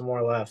I have some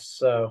more left.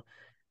 So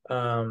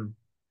um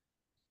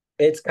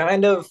it's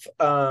kind of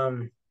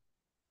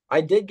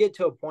I did get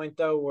to a point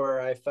though where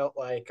I felt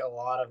like a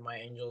lot of my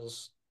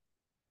Angels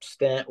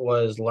stint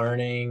was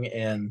learning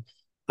and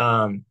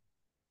um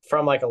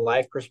from like a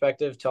life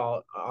perspective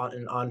to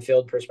an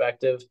on-field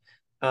perspective.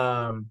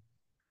 um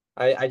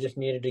I just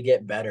needed to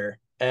get better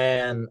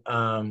and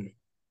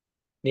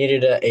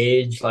needed to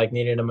age, like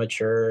needed to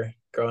mature,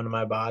 grow into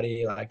my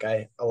body. Like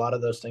a lot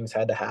of those things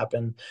had to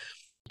happen.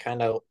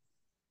 Kind of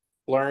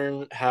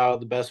learn how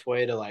the best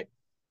way to like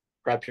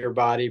prep your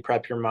body,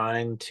 prep your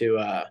mind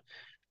to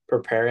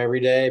prepare every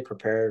day,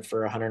 prepare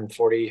for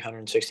 140,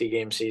 160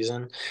 game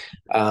season.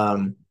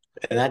 And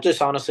that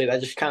just honestly, that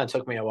just kind of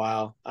took me a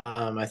while.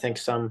 I think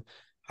some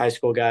high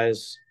school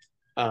guys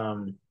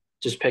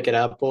just pick it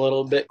up a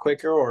little bit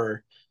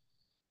quicker,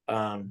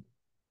 um,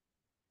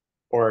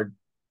 or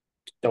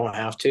don't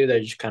have to. They're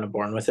just kind of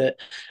born with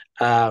it.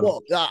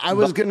 Well, I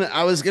But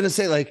was gonna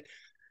say, like,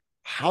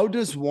 how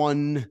does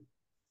one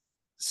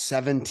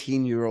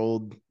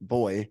 17-year-old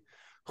boy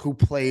who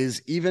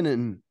plays even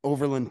in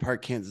Overland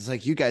Park, Kansas,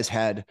 like you guys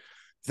had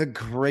the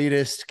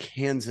greatest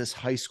Kansas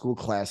high school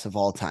class of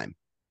all time,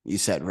 you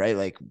said, right?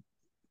 Like,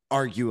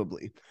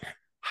 arguably.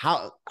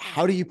 How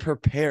do you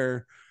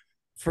prepare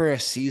for a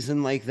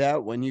season like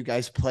that when you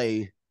guys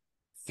play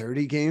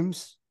 30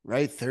 games,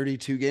 right?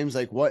 32 games?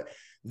 Like, what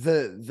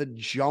the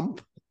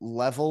jump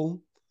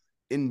level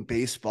in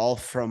baseball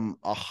from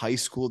a high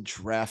school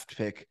draft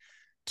pick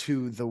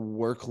to the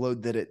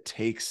workload that it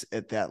takes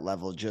at that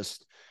level,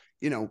 just,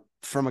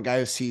 from a guy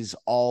who sees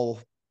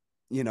all,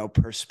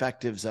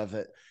 perspectives of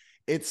it,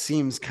 it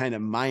seems kind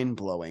of mind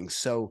blowing.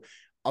 So,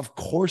 of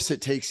course,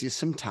 it takes you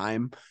some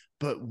time,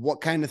 but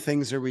what kind of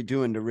things are we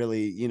doing to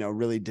really,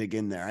 really dig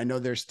in there? I know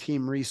there's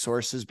team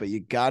resources, but you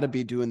got to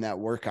be doing that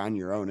work on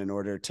your own in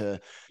order to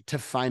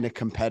find a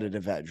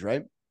competitive edge,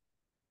 right?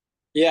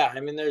 yeah, I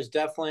mean, there's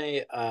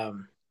definitely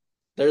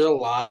there's a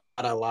lot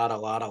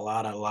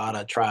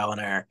of trial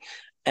and error,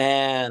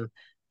 and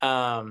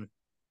um,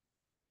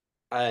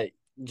 I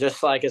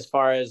just like as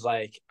far as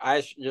like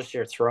just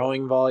your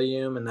throwing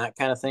volume and that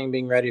kind of thing,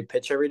 being ready to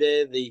pitch every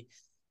day. The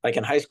like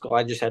in high school,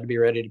 I just had to be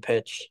ready to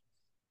pitch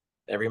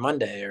every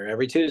Monday or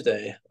every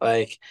Tuesday,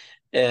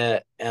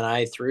 and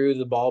I threw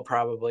the ball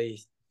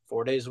probably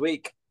 4 days a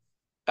week,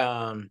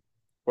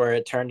 where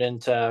it turned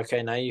into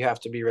okay, now you have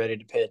to be ready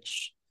to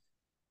pitch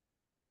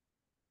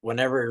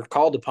whenever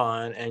called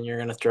upon, and you're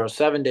going to throw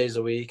 7 days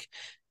a week,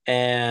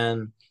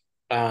 and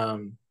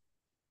um,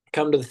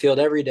 come to the field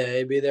every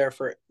day, be there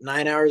for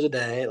 9 hours a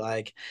day,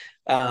 like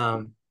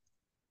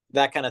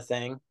that kind of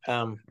thing,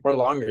 or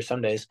longer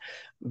some days,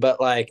 but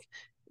like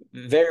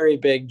very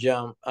big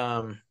jump.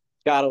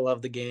 Gotta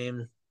love the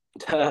game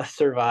to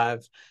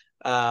survive,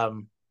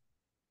 um,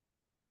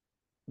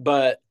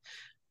 but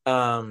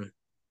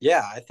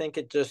yeah, I think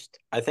it just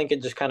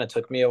kind of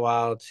took me a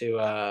while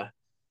to.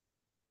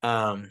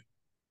 Um,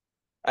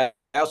 I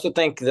also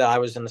think that I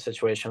was in a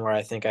situation where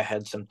I think I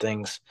had some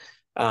things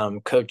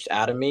coached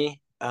out of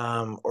me,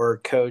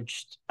 or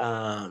coached,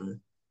 or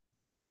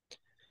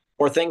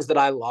things that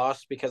I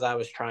lost because I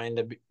was trying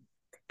to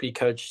be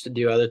coached to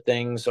do other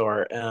things,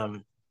 or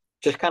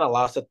just kind of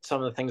lost at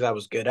some of the things I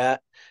was good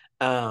at.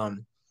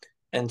 Um,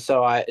 and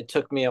so it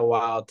took me a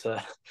while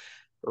to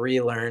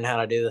relearn how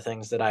to do the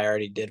things that I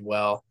already did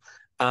well.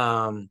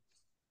 Um,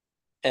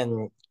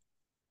 and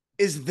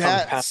Is from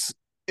that past,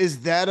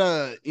 is that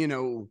a,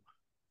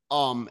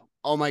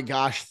 oh my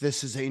gosh,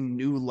 this is a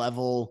new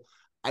level.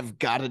 I've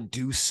got to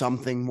do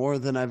something more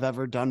than I've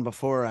ever done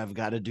before. I've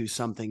got to do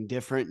something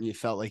different. And you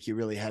felt like you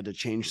really had to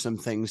change some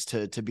things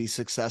to be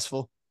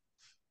successful.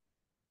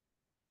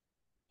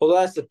 well,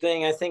 that's the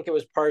thing. I think it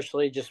was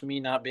partially just me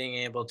not being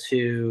able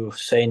to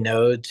say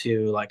no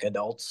to like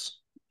adults,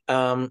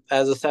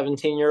 as a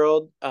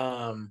 17-year-old.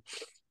 And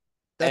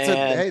That's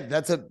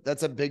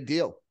a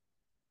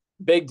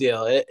big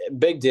deal.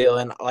 big deal.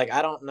 And like,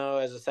 I don't know,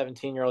 as a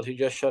 17-year-old who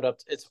just showed up,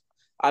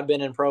 I've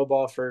been in pro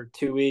ball for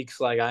 2 weeks.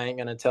 Like, I ain't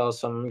going to tell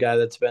some guy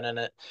that's been in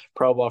it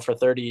pro ball for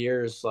 30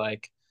 years,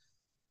 like,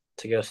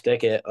 to go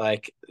stick it.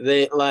 Like,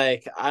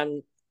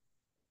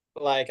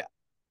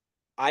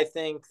 I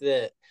think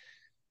that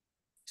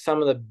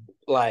some of the,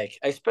 like,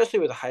 especially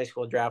with the high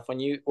school draft,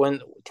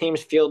 when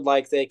teams feel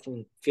like they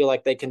can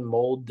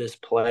mold this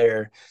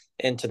player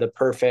into the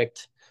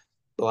perfect,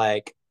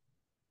 like,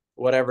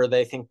 whatever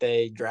they think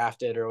they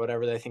drafted or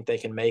whatever they think they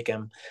can make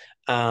him,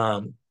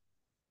 um,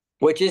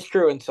 which is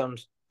true in some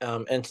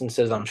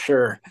instances, I'm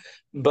sure.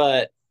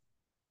 But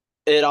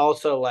it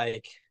also,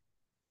 like,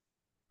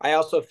 I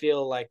also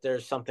feel like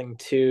there's something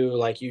to,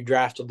 like, you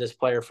drafted this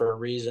player for a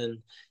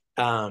reason.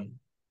 Um,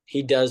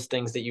 he does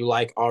things that you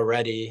like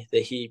already,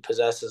 that he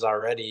possesses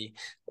already.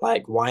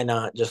 Like, why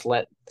not just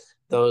let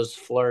those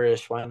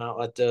flourish? Why not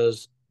let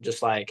those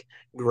just like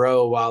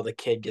grow while the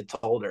kid gets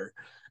older?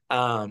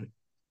 Um,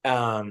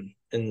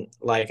 and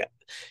like,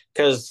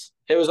 because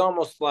it was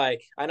almost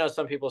like, I know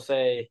some people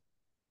say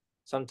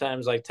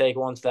sometimes like take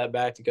one step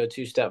back to go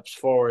two steps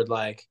forward.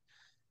 Like,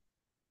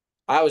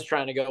 I was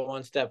trying to go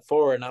one step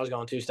forward and I was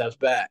going two steps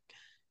back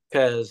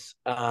because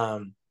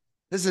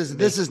This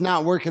is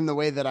not working the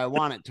way that I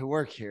want it to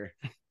work here.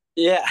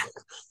 yeah.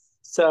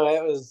 So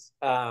it was,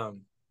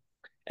 and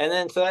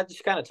then so that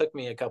just kind of took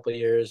me a couple of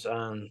years,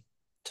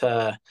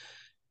 to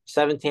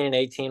 17 and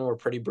 18 were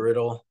pretty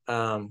brutal.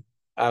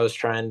 I was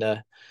trying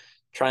to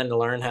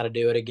learn how to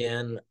do it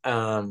again.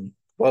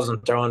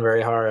 Wasn't throwing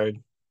very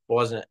hard,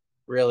 wasn't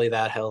really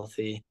that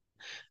healthy,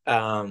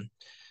 um,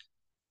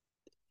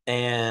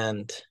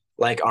 and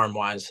like arm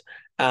wise.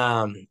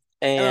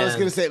 And I was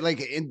gonna And say,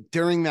 like,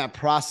 during that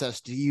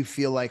process, do you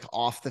feel like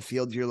off the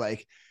field, you're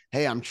like,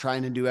 hey, I'm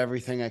trying to do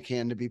everything I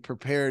can to be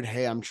prepared.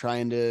 Hey, I'm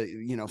trying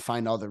to,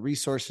 find all the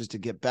resources to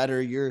get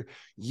better.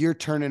 You're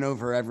turning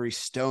over every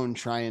stone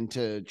trying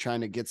to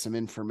get some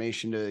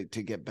information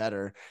to get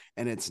better.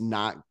 And it's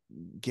not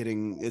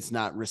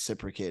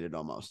reciprocated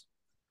almost.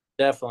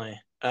 Definitely.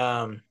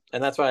 And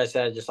that's why I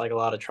said just like a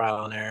lot of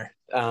trial and error.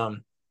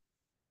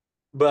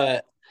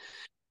 But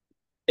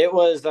it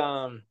was,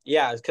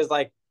 yeah, because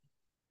like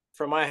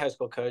for my high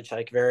school coach,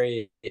 like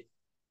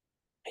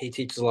he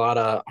teaches a lot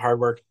of hard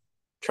work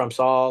trumps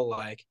all,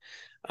 like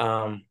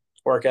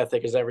work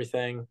ethic is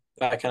everything,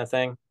 that kind of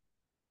thing.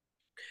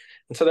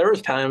 And so there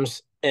was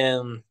times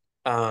um,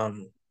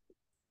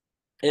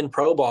 in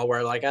pro ball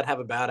where like I'd have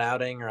a bad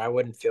outing or I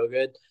wouldn't feel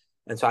good,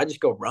 and so I just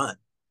go run,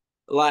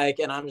 like,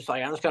 and I'm just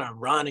like I'm just gonna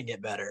run and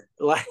get better,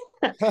 like,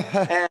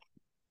 and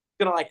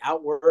gonna like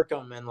outwork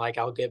them and like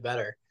I'll get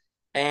better.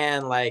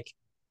 And like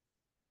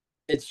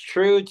it's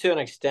true to an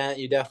extent.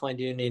 You definitely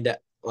do need to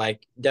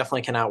like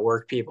definitely can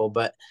outwork people,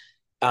 but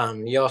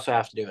you also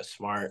have to do it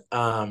smart.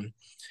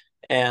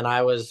 And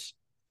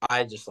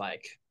I just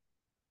like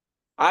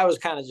I was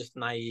kind of just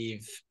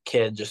naive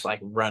kid, just like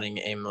running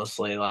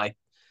aimlessly, like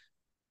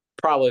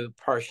probably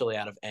partially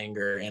out of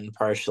anger and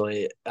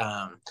partially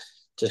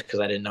just because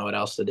I didn't know what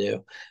else to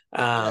do.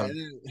 Yeah, Um,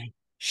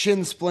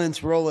 shin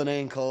splints, rolling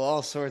ankle,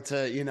 all sorts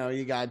of,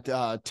 you got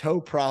toe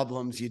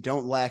problems. You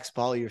don't lax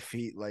ball your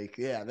feet. Like,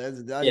 yeah,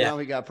 yeah, now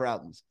we got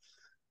problems.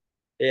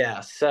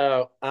 yeah.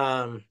 So,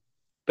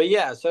 but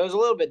yeah, so it was a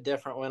little bit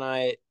different when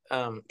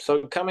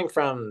so coming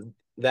from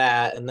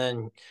that, and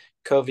then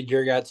COVID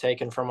year got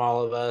taken from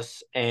all of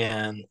us,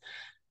 and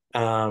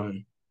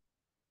um,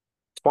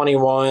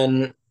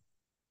 21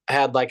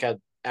 had like a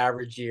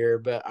average year,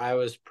 but I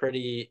was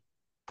pretty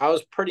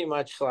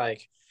much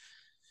like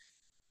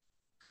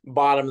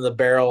bottom of the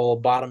barrel,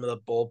 bottom of the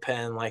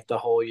bullpen like the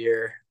whole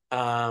year.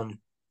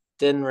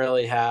 Didn't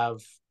really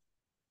have,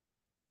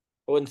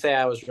 I wouldn't say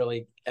I was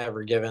really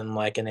ever given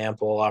like an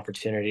ample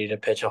opportunity to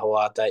pitch a whole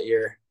lot that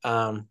year.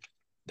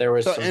 There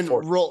was So, some and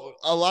roll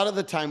a lot of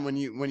the time when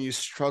you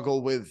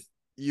struggle with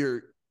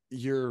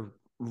your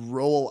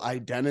role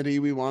identity,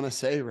 we want to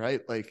say,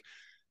 right? Like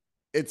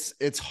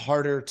it's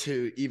harder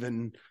to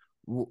even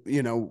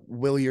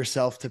will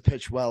yourself to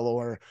pitch well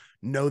or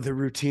know the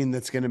routine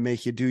that's going to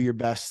make you do your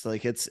best.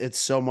 Like it's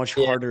so much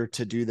yeah, harder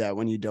to do that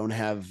when you don't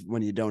have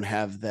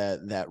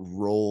that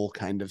role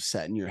kind of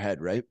set in your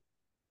head, right?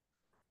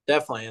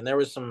 definitely. And there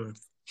was some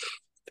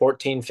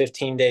 14,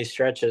 15-day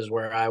stretches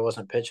where I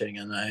wasn't pitching,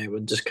 and I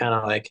would just kind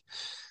of like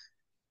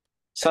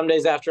some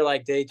days after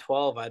like day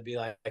 12, I'd be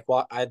like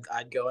what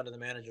I'd go into the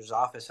manager's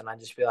office and I'd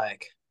just be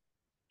like,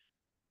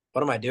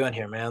 what am I doing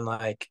here, man?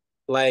 Like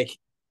like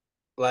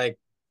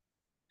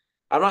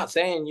I'm not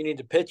saying you need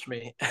to pitch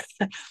me.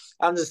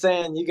 I'm just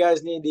saying you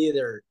guys need to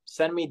either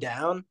send me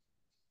down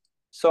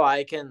so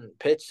I can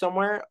pitch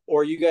somewhere,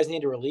 or you guys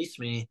need to release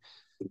me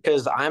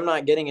because I'm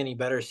not getting any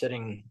better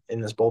sitting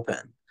in this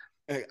bullpen.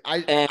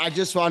 And I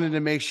just wanted to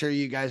make sure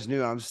you guys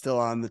knew I'm still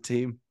on the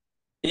team.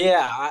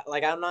 yeah,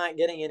 I'm not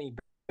getting any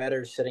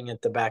better sitting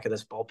at the back of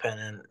this bullpen.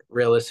 And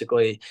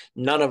realistically,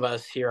 none of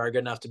us here are good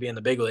enough to be in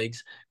the big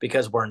leagues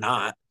because we're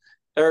not,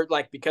 or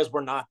like because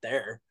we're not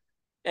there.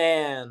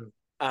 And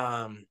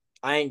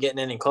I ain't getting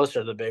any closer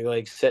to the big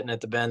leagues sitting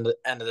at the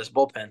end of this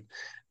bullpen.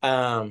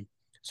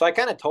 So I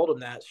kind of told him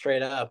that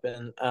straight up,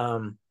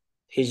 and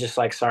he's just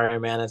like, "Sorry,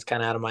 man, it's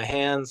kind of out of my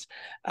hands."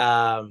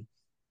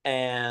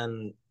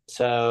 And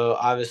so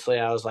obviously,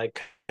 I was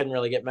like, couldn't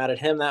really get mad at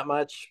him that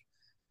much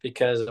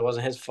because it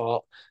wasn't his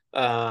fault.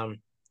 Um,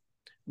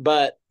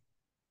 but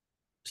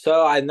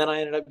and then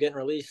I ended up getting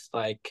released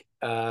like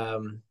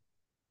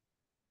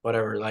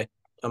whatever, like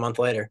a month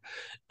later,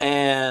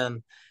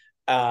 and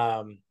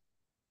um,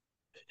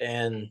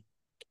 and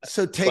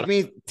So take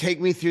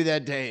me through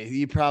that day.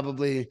 You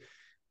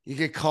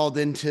get called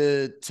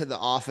to the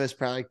office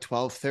probably like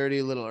 12:30,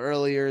 a little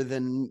earlier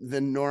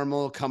than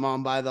normal. Come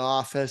on by the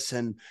office,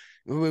 and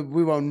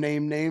we won't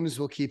name names.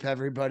 We'll keep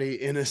everybody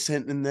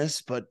innocent in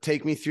this, but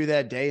take me through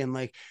that day. And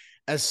like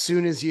as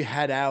soon as you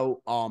head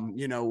out,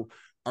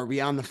 are we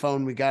on the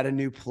phone? We got a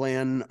new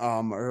plan,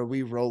 or are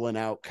we rolling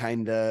out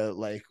kind of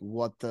like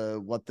what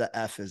the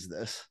F is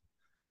this?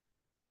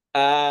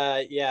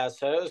 Yeah,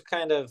 so it was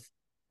kind of,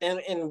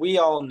 and we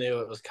all knew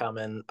it was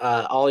coming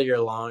all year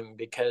long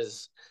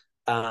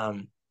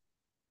um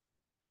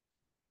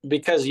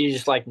because you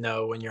just like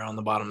know when you're on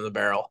the bottom of the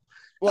barrel.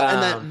 Well,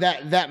 and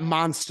Um that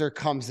monster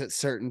comes at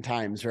certain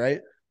times,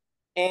 right?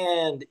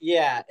 and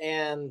yeah,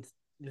 and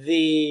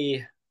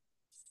the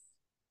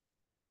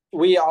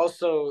we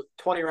also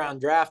 20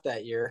 round draft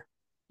that year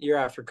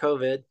after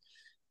COVID.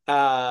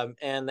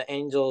 And the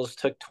Angels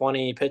took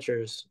 20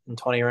 pitchers in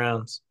 20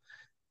 rounds.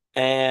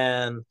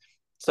 And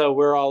so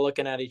we're all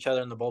looking at each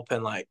other in the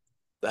bullpen like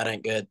that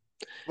ain't good.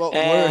 Well,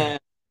 And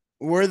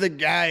we're the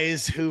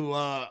guys who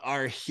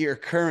are here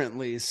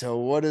currently. So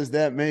what does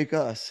that make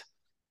us?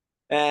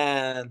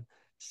 and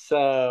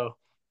so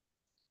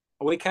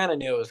we kind of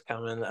knew it was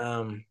coming.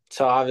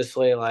 So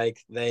obviously,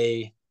 like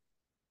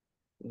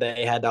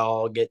they had to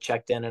all get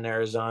checked in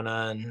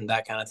Arizona and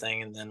that kind of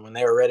thing. And then when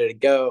they were ready to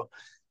go,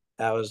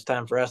 that was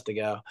time for us to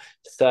go.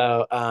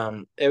 So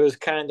it was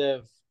kind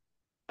of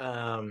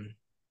um,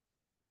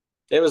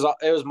 it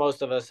was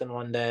most of us in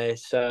one day.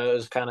 So it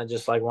was kind of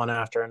just like one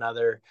after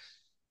another.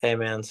 Hey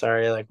man,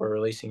 sorry, like we're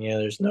releasing you.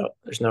 There's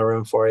no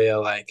room for you.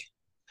 Like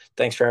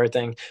thanks for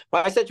everything.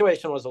 My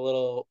situation was a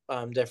little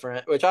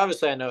different, which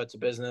obviously I know it's a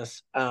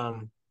business.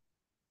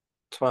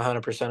 It's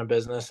 100% a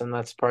business, and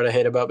that's the part I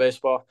hate about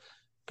baseball.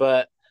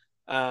 But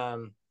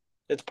um,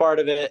 it's part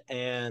of it,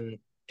 and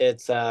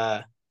it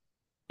felt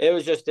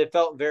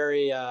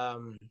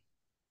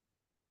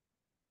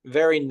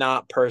very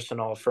not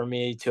personal for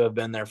me to have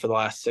been there for the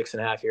last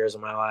 6.5 years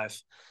of my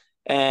life,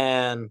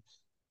 and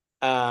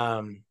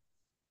um,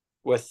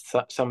 with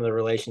some of the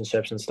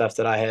relationships and stuff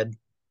that I had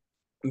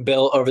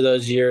built over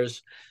those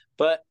years.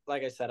 But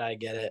like I said, I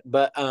get it.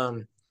 But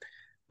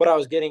what I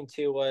was getting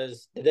to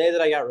was the day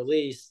that I got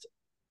released.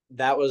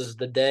 That was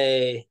the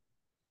day.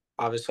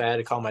 Obviously, I had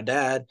to call my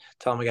dad,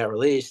 tell him I got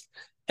released,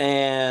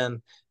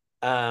 and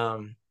I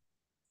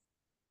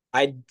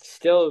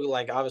still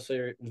like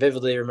obviously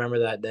vividly remember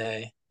that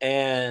day.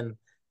 And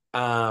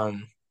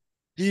um,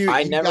 You I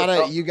you never got a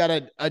felt you got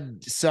a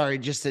sorry,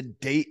 just a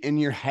date in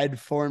your head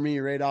for me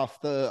right off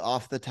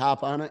the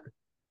top on it.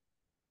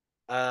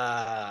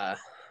 uh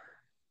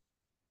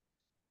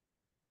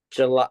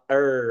July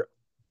or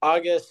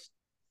August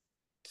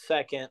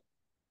 2nd,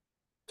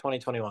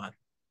 2021.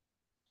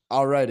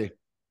 Alrighty.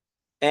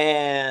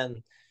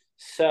 And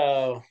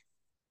so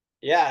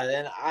yeah,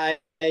 and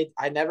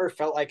I never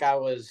felt like I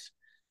was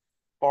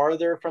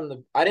farther from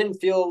the I didn't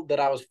feel that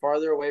I was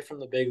farther away from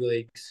the big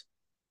leagues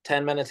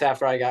 10 minutes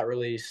after I got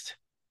released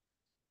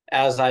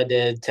as I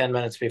did 10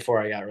 minutes before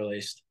I got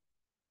released,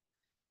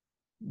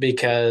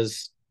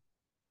 because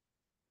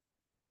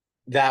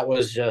that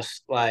was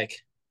just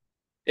like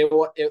it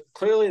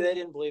clearly they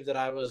didn't believe that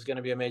I was going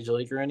to be a major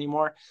leaguer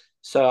anymore,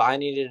 so I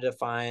needed to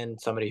find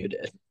somebody who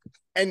did.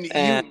 And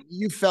And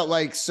you felt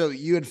like, so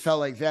you had felt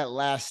like that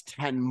last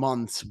 10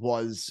 months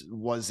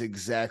was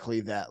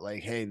exactly that.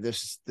 Like, hey,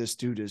 this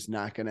dude is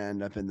not going to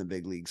end up in the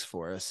big leagues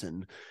for us,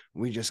 and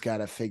we just got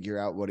to figure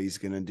out what he's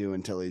going to do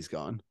until he's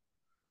gone.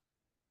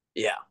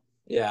 yeah,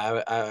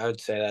 yeah, I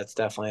would say that's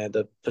definitely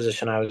the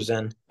position I was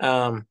in.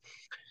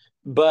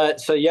 But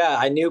so yeah,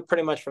 I knew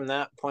pretty much from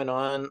that point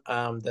on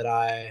that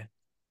I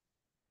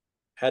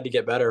had to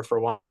get better for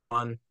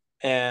one,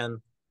 and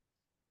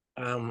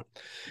um,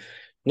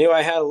 knew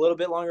I had a little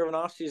bit longer of an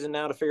off season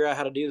now to figure out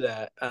how to do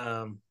that.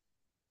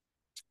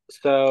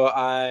 So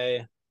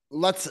I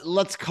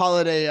Let's call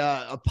it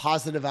a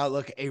positive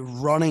outlook, a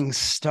running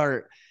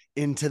start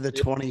into the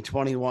yeah,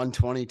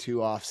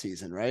 2021-22 off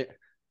season, right?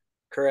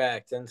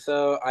 correct, and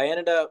so I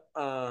ended up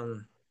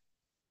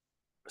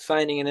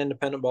signing an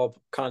independent ball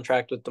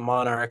contract with the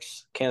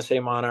Monarchs, Kansas City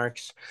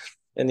Monarchs,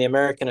 in the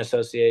American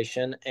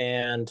Association,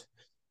 and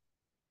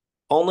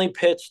only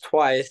pitched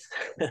twice.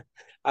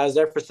 I was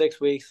there for 6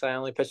 weeks. I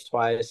only pitched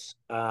twice,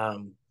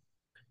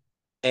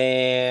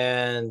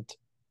 and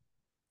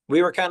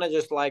we were kind of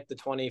just like the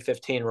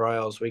 2015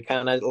 Royals. We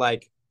kind of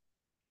like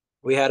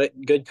we had a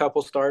good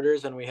couple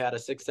starters, and we had a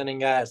sixth inning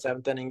guy, a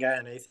seventh inning guy,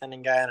 an eighth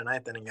inning guy, and a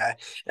ninth inning guy,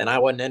 and I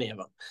wasn't any of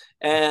them.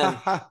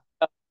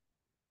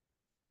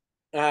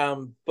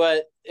 And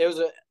but it was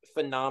a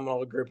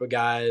phenomenal group of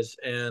guys,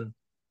 and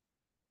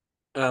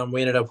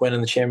we ended up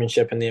winning the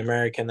championship in the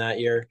American that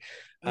year.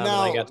 And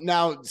I got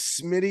now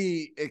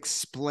Smitty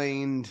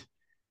explained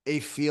a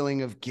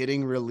feeling of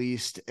getting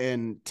released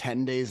and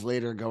 10 days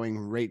later going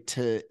right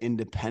to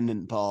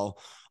independent ball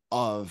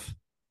of,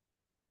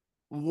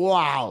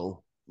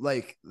 wow,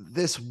 like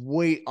this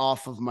weight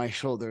off of my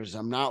shoulders.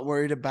 I'm not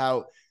worried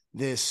about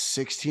this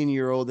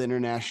 16-year-old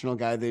international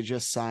guy they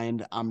just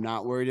signed. I'm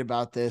not worried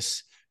about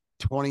this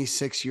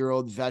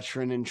 26-year-old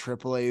veteran in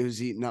AAA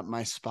who's eating up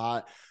my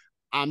spot.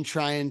 I'm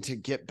trying to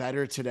get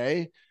better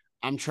today.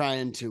 I'm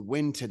trying to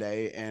win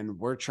today, and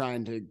we're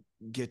trying to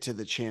get to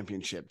the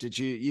championship. Did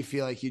you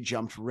feel like you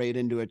jumped right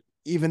into it,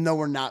 even though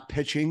we're not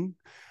pitching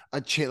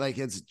like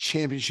it's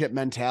championship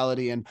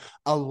mentality and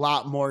a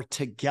lot more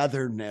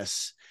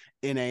togetherness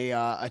in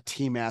a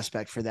team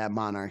aspect for that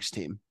Monarchs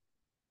team?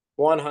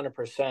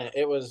 100%.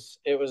 It was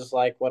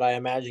like what I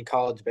imagine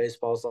college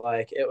baseball is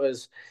like. It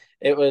was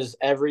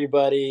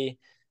everybody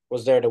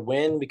was there to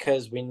win,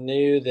 because we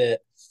knew that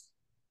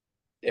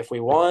if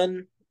we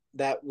won,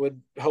 that would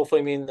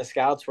hopefully mean the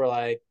scouts were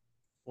like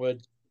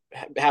would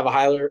have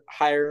a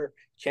higher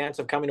chance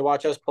of coming to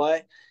watch us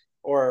play,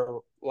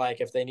 or like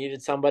if they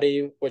needed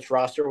somebody, which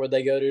roster would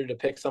they go to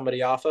pick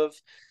somebody off of?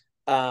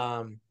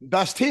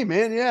 Best team,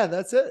 man. Yeah,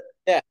 that's it.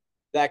 Yeah,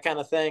 that kind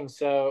of thing.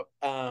 So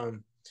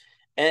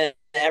and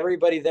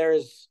everybody there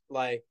is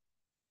like,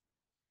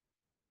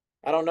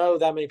 I don't know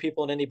that many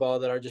people in indie ball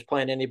that are just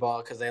playing indie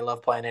ball because they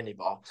love playing indie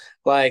ball.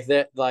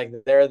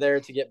 They're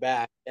there to get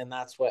back, and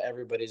that's what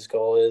everybody's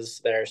goal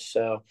is there.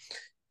 So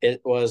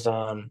it was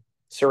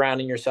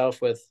surrounding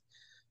yourself with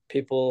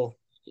people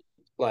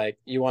like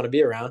you want to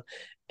be around,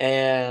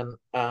 and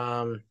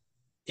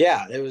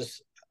yeah, it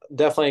was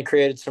definitely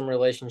created some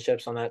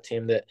relationships on that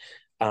team that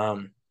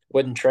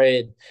wouldn't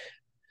trade.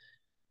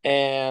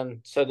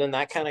 And so then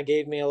that kind of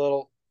gave me a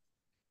little,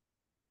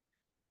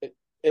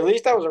 at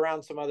least I was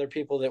around some other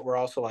people that were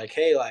also like,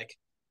 hey, like,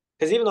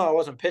 because even though I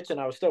wasn't pitching,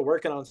 I was still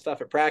working on stuff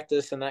at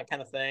practice and that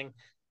kind of thing.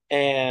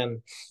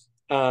 And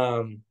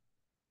um,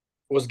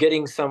 was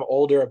getting some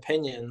older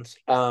opinions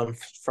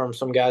from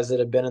some guys that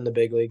have been in the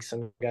big leagues,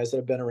 some guys that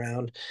have been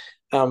around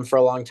for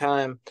a long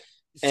time.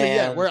 So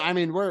yeah,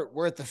 And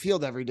we're at the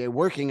field every day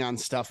working on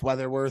stuff,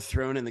 whether we're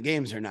thrown in the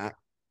games or not.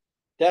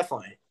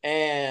 definitely.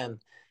 And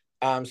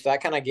so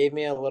that kind of gave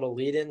me a little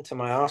lead into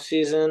my off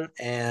season,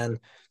 and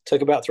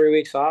took about 3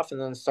 weeks off,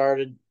 and then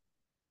started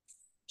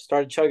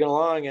chugging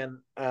along. And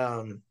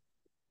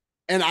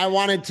I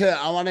wanted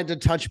to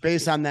touch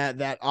base on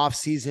that off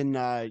season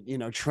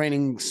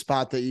training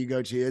spot that you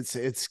go to. It's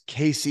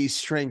KC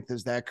Strength,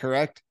 is that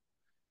correct?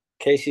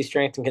 KC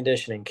Strength and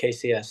Conditioning,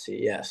 KCSC,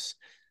 yes.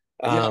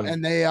 Yeah,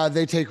 and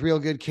they take real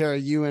good care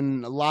of you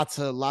and lots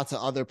of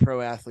other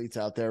pro athletes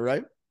out there,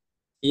 right?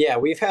 Yeah,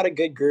 we've had a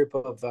good group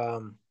of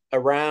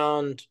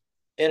around,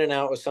 in and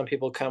out, with some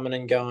people coming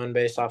and going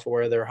based off of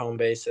where their home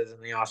base is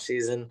in the off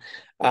season.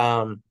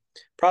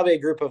 Probably a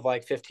group of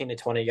like 15 to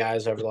 20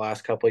 guys over the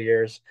last couple of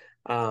years.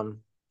 A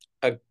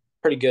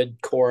pretty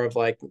good core of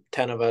like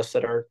 10 of us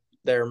that are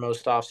there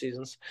most off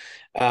seasons.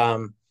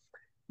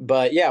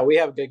 But yeah, we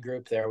have a good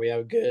group there. We have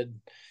a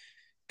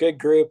good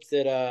group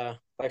that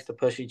likes to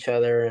push each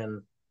other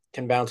and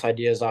can bounce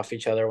ideas off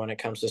each other when it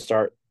comes to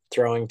start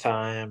throwing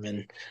time,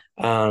 and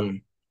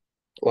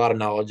a lot of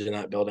knowledge in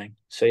that building.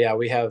 So yeah,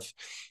 we have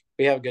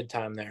a good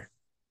time there.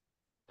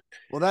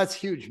 Well, that's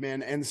huge,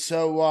 man. And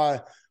so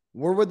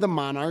we're with the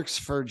Monarchs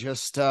for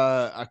just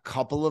a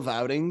couple of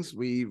outings.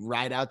 We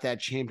ride out that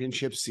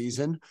championship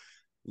season.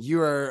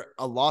 You are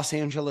a Los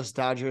Angeles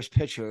Dodgers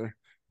pitcher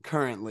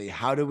currently.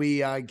 How do we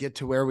get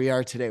to where we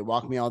are today?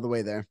 Walk me all the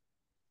way there.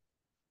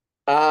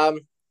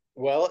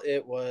 Well,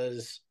 it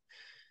was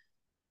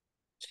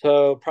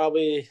so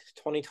probably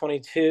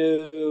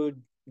 2022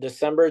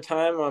 December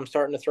time. I'm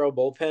starting to throw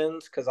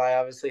bullpens because I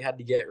obviously had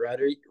to get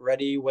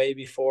ready way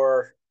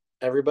before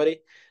everybody,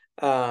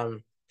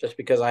 just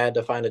because I had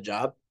to find a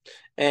job.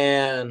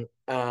 And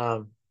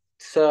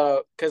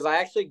so because I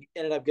actually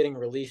ended up getting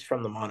released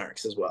from the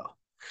Monarchs as well.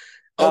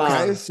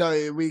 Okay,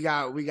 so we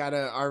got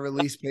our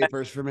release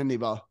papers from Indie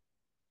Ball.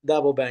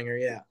 Double banger,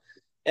 yeah.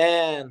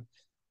 And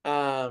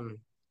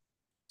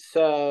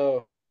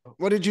so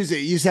what did you say?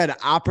 You said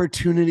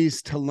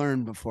opportunities to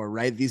learn before,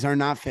 right? These are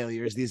not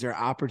failures. These are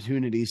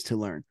opportunities to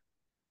learn.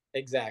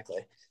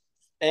 Exactly.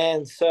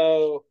 And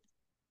so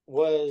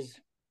was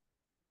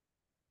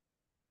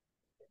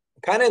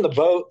kind of in the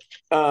boat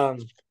that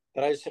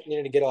I just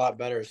needed to get a lot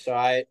better. So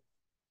I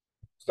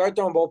start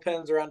throwing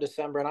bullpens around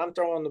December, and I'm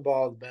throwing the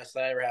ball the best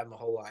I ever had in my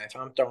whole life.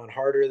 I'm throwing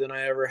harder than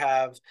I ever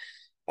have.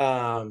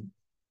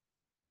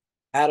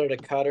 Added a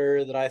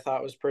cutter that I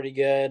thought was pretty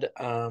good,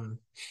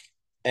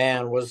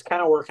 and was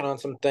kind of working on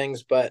some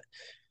things, but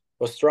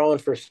was throwing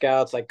for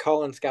scouts, like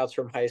calling scouts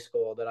from high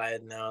school that I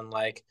had known,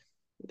 like,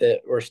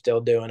 that were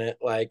still doing it.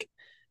 Like,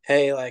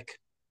 hey, like,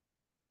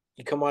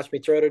 you come watch me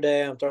throw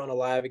today. I'm throwing a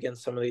live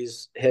against some of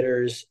these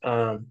hitters.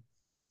 Just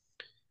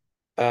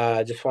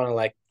want to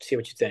like see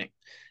what you think.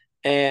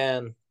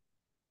 And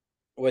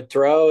would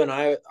throw, and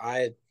I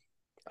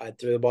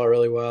threw the ball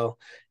really well,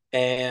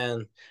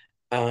 and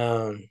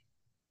got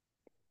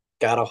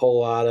a whole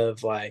lot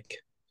of like,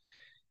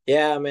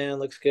 yeah, man,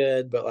 looks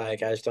good, but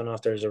like I just don't know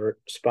if there's a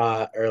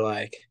spot or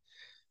like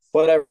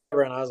whatever.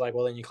 And I was like,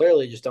 well, then you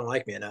clearly just don't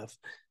like me enough.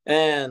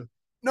 And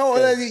no,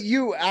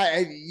 you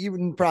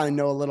probably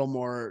know a little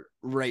more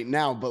right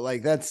now, but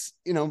like that's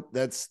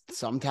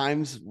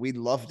sometimes we'd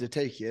love to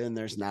take you and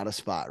there's not a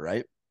spot,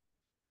 right?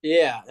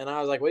 Yeah, and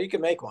I was like, well, you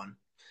can make one,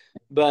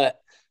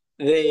 but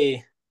the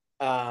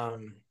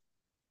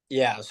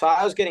yeah, so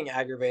I was getting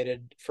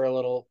aggravated for a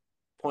little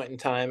point in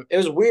time. It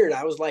was weird.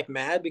 I was like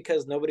mad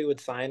because nobody would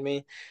sign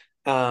me.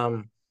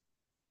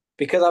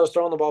 Because I was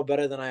throwing the ball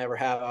better than I ever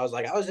have. I was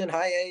like, I was in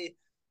high A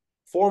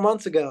 4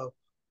 months ago.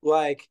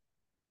 Like,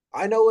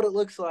 I know what it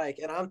looks like,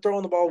 and I'm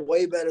throwing the ball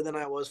way better than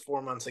I was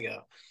 4 months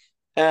ago.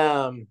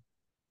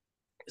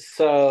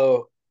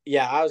 So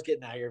yeah, I was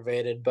getting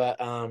aggravated, but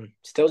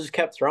still just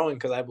kept throwing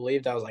because I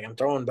believed. I was like, I'm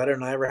throwing better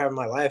than I ever have in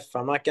my life. If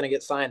I'm not gonna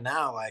get signed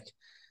now, like,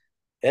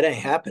 it ain't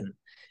happening.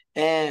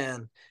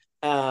 And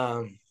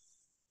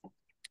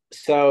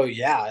so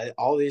yeah,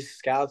 all these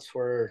scouts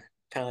were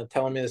kind of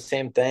telling me the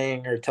same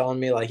thing, or telling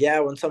me like, yeah,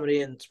 when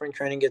somebody in spring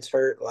training gets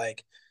hurt,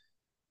 like,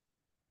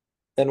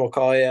 then we'll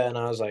call you. And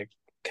I was like,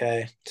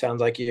 okay,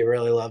 sounds like you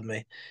really love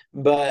me.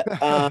 But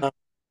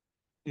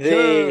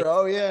sure.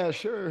 Oh yeah,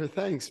 sure.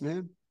 Thanks,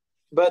 man.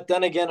 But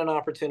then again, an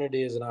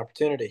opportunity is an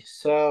opportunity.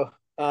 So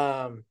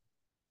I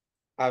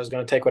was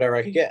going to take whatever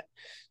I could get.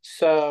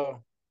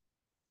 So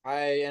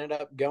I ended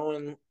up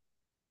going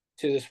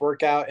to this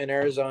workout in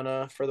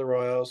Arizona for the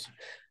Royals.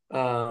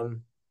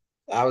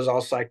 I was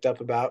all psyched up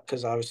about,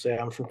 because obviously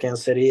I'm from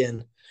Kansas City,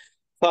 and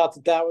thought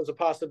that that was a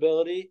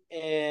possibility,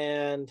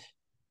 and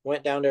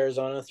went down to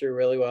Arizona, threw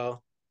really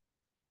well.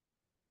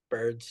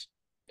 birds.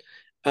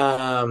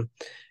 Um,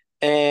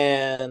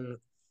 and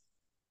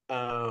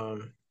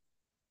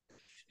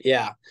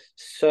yeah.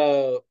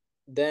 So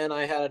then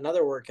I had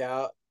another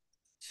workout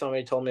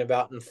somebody told me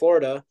about in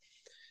Florida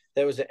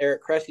that was at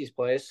Eric Cressy's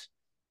place.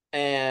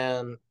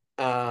 And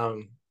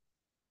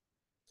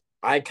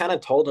I kind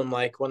of told him,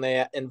 like, when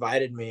they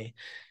invited me,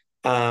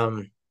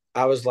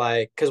 I was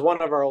like, because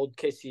one of our old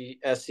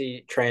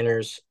KCSC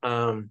trainers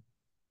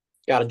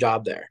got a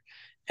job there.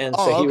 And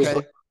so Oh,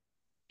 okay.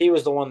 he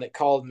was the one that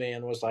called me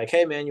and was like,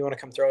 "Hey man, you want to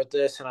come throw at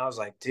this?" And I was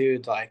like,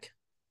 "Dude, like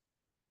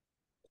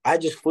I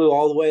just flew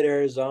all the way to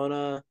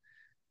Arizona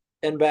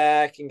and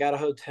back and got a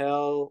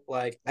hotel.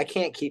 Like I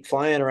can't keep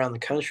flying around the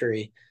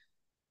country."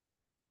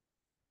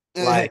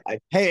 Hey, Like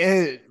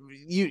I,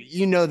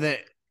 you know that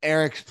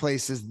Eric's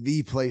place is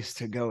the place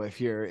to go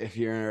if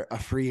you're a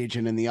free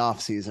agent in the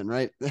off season,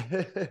 right?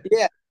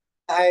 yeah,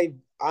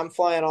 I'm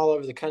flying all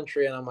over the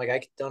country and I'm like,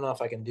 I don't know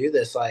if I can do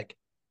this. Like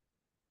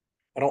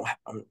I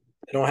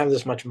don't have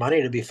this much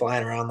money to be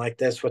flying around like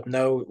this with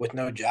no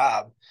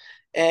job.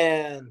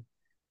 And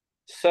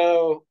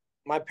so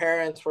my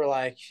parents were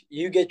like,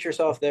 "You get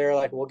yourself there,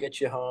 like we'll get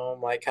you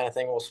home, like kind of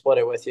thing. We'll split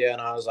it with you." And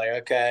I was like,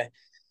 "Okay."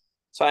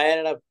 So I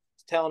ended up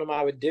telling him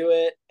I would do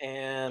it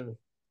and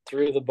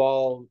threw the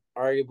ball,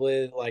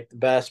 arguably like the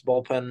best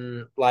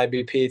bullpen live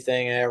BP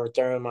thing I ever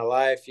thrown in my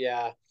life.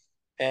 Yeah.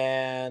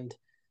 And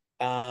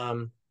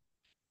um,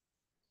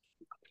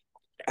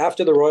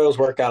 after the Royals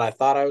workout, I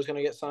thought I was going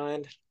to get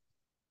signed.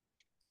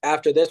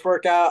 After this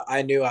workout,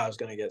 I knew I was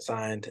going to get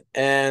signed.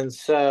 And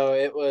so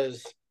it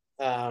was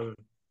um,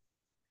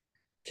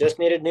 just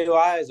needed new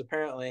eyes,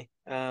 apparently.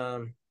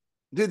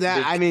 Dude, that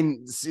Be- I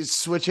mean,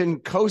 switching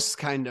coasts,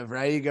 kind of,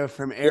 right? You go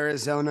from yeah,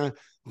 Arizona.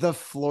 The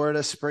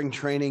Florida spring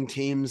training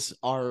teams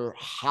are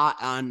hot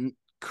on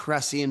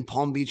Cressy and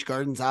Palm Beach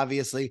Gardens.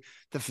 Obviously,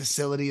 the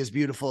facility is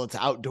beautiful. It's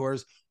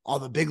outdoors. All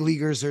the big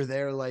leaguers are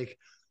there. Like,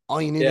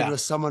 all you needed yeah,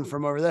 was someone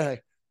from over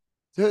there.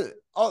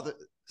 Oh, the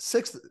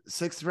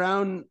sixth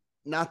round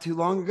not too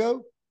long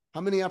ago.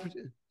 How many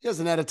opportunities? He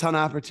hasn't had a ton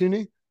of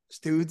opportunity. This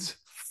dude's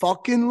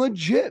fucking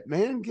legit,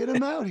 man. Get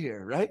him out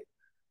here, right?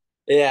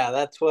 yeah.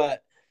 That's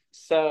what.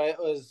 So it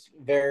was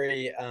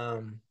very.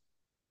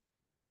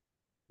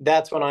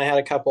 That's when I had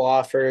a couple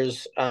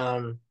offers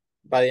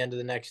by the end of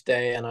the next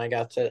day, and I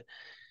got to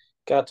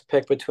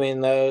pick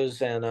between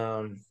those,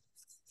 and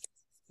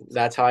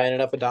that's how I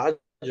ended up a Dodger.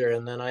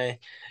 And then I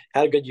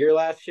had a good year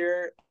last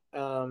year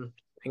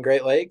in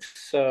Great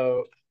Lakes,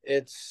 so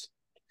it's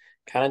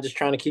kind of just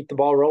trying to keep the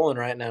ball rolling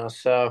right now.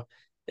 So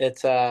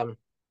it's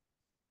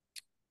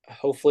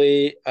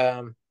hopefully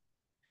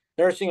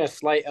nursing a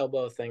slight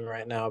elbow thing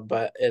right now,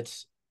 but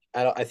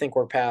I think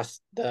we're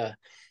past the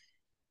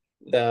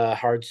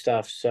hard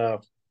stuff.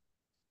 So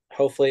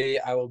hopefully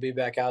I will be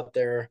back out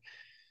there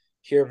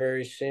here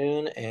very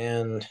soon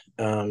and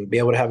be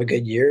able to have a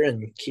good year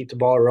and keep the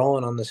ball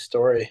rolling on this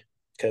story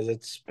because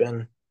it's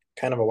been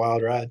kind of a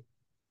wild ride.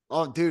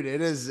 Oh, dude,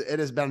 it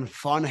has been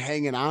fun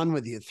hanging on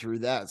with you through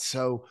that.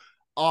 So,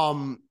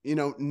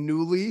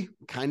 newly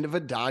kind of a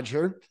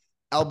Dodger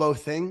elbow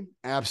thing,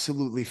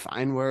 absolutely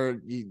fine. Where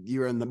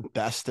you're in the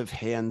best of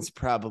hands,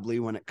 probably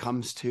when it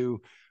comes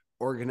to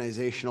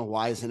organizational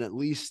wise, and at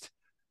least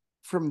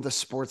from the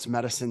sports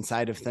medicine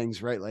side of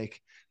things, right?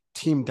 Like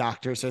team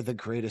doctors are the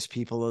greatest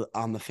people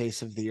on the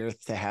face of the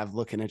earth to have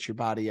looking at your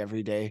body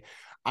every day.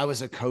 I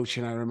was a coach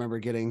and I remember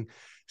getting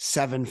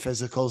 7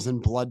 physicals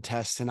and blood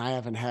tests, and I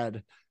haven't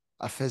had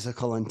a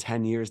physical in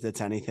 10 years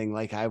that's anything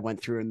like I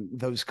went through in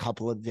those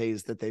couple of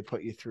days that they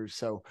put you through.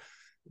 So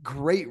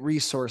great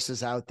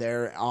resources out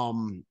there.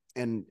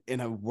 And in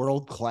a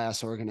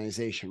world-class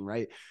organization,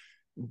 right?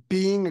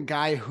 Being a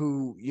guy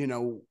who,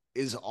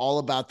 is all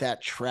about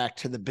that track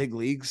to the big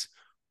leagues.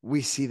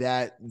 We see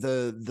that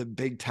the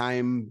big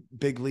time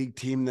big league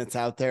team that's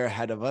out there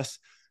ahead of us.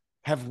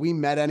 Have we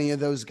met any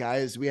of those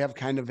guys? We have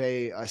kind of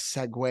a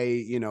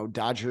segue,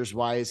 Dodgers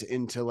wise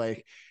into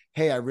like,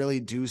 hey, I really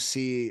do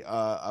see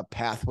a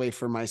pathway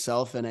for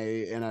myself in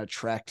a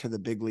track to the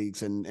big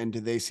leagues, and do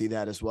they see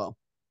that as well?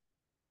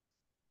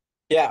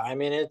 Yeah, I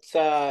mean it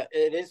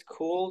is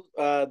cool.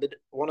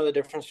 One of the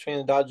difference between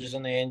the Dodgers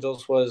and the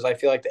Angels was I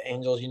feel like the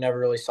Angels you never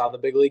really saw the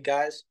big league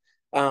guys,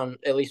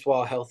 at least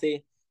while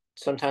healthy.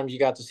 Sometimes you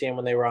got to see them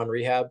when they were on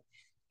rehab,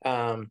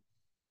 um,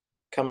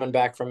 coming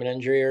back from an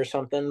injury or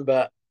something.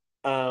 But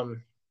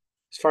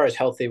as far as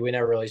healthy, we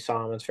never really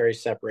saw them. It's very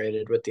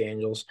separated with the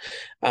Angels,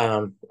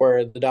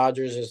 where the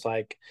Dodgers is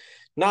like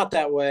not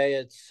that way.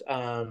 It's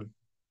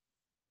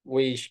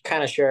we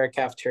kind of share a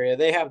cafeteria.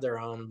 They have their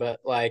own, but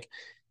like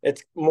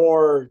it's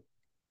more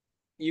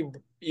you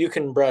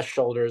can brush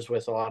shoulders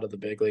with a lot of the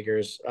big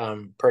leaguers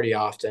pretty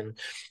often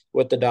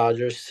with the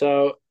Dodgers.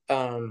 So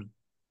and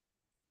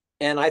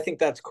I think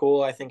that's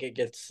cool. I think it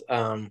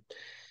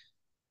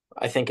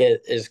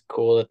is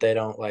cool that they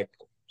don't like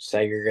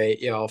segregate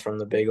y'all from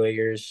the big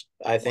leaguers.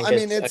 I Well, think I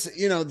mean, it's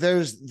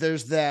it's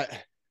there's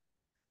that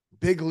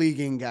big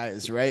leaguing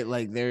guys, right?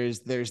 Like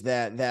there's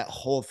that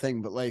whole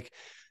thing, but like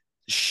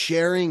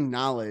sharing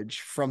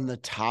knowledge from the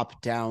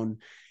top down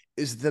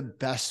is the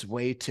best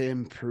way to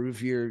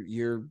improve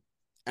your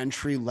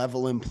entry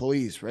level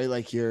employees, right?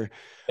 Like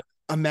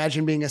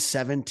imagine being a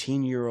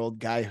 17-year-old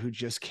guy who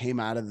just came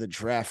out of the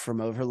draft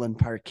from Overland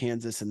Park,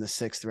 Kansas in the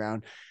 6th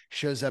round,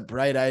 shows up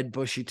bright-eyed,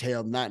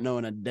 bushy-tailed, not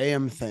knowing a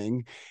damn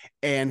thing.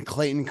 And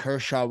Clayton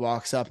Kershaw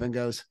walks up and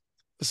goes,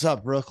 "What's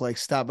up, Brooke? Like,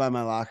 stop by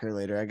my locker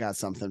later. I got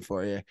something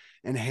for you."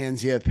 And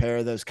hands you a pair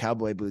of those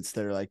cowboy boots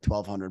that are like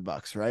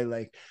 $1,200, right?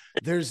 Like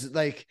there's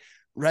like,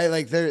 right.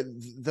 Like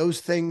those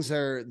things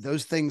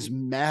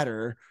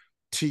matter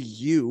to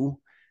you,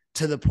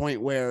 to the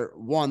point where,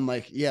 one,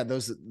 like, yeah,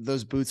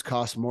 those boots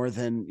cost more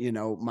than,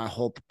 my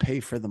whole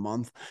pay for the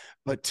month.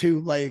 But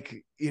two,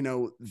 like,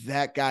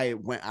 that guy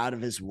went out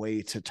of his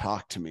way to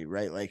talk to me,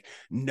 right? Like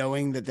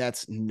knowing that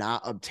that's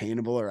not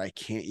obtainable, or I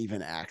can't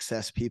even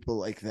access people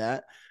like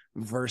that,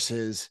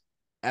 versus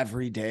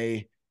every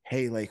day,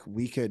 hey, like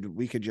we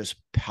could just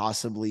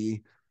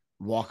possibly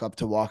walk up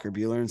to Walker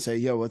Buehler and say,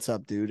 "Yo, what's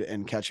up, dude?"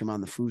 and catch him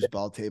on the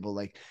foosball table.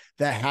 Like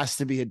that has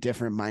to be a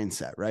different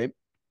mindset, right?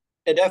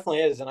 It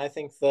definitely is, and I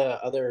think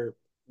the other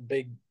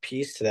big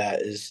piece to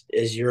that is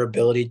your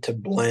ability to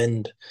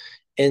blend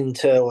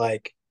into,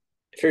 like,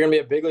 if you're gonna be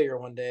a big leaguer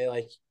one day,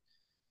 like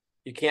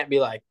you can't be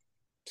like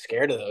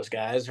scared of those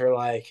guys, or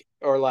like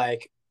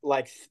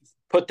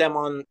put them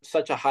on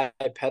such a high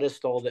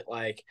pedestal that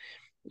like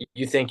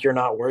you think you're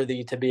not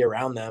worthy to be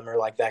around them, or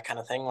like that kind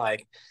of thing.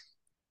 Like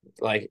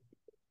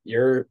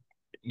you're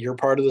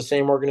part of the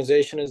same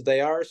organization as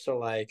they are, so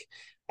like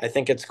I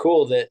think it's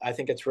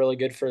really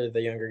good for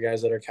the younger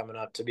guys that are coming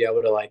up to be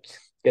able to like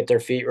get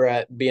their feet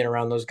wet, being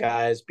around those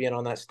guys, being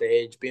on that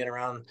stage, being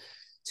around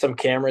some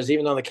cameras,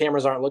 even though the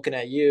cameras aren't looking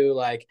at you.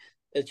 Like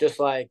it's just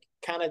like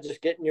kind of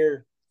just getting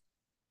your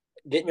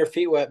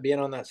feet wet, being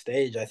on that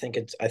stage. I think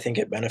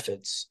it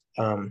benefits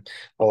a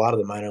lot of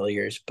the minor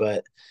leaguers.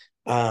 But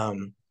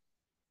um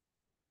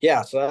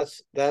yeah, so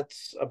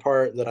that's a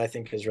part that I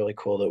think is really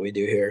cool that we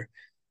do here.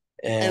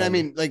 And I And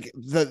mean, like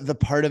the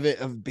part of it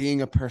of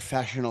being a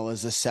professional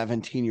as a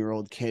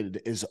 17-year-old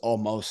kid is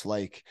almost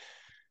like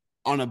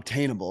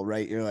unobtainable,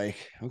 right? You're like,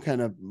 what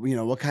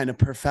kind of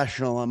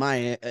professional am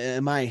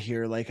I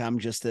here? Like, I'm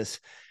just this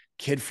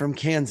kid from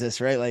Kansas,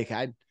 right? Like,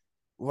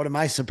 what am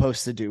I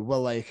supposed to do?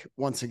 Well, like,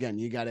 once again,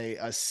 you got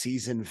a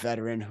seasoned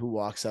veteran who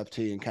walks up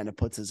to you and kind of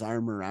puts his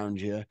arm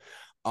around you,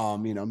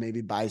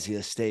 maybe buys you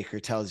a steak or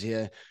tells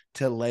you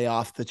to lay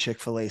off the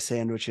Chick-fil-A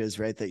sandwiches,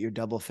 right? That you're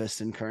double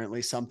fisting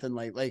currently, something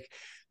like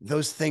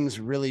those things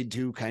really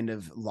do kind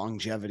of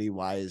longevity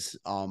wise.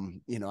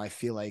 I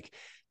feel like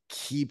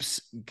keeps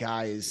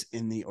guys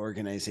in the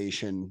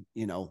organization,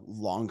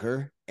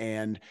 longer,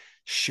 and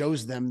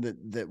shows them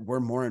that we're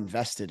more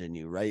invested in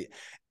you, right?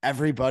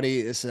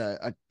 Everybody is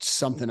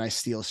something I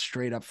steal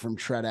straight up from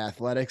Tread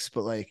Athletics,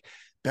 but like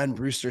Ben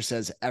Brewster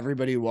says,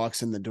 everybody who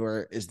walks in the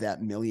door is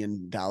that $1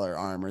 million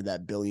arm or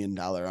that $1 billion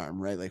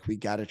arm, right? Like we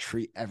got to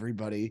treat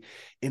everybody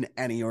in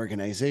any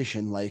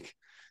organization like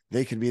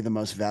they could be the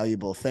most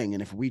valuable thing.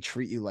 And if we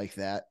treat you like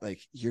that,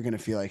 like you're going to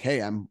feel like, hey,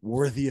 I'm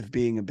worthy of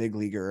being a big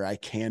leaguer. Or I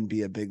can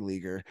be a big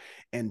leaguer.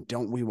 And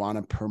don't we want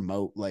to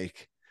promote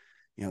like,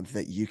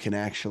 that you can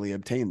actually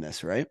obtain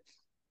this, right?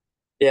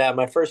 yeah,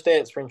 my first day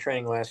at spring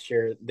training last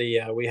year,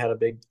 we had a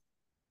big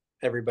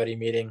everybody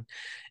meeting,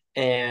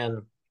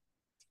 and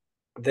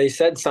they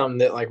said something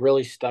that like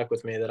really stuck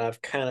with me that I've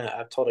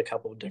told a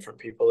couple of different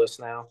people this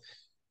now,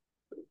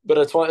 but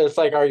it's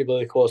like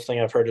arguably the coolest thing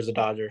I've heard as a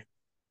Dodger.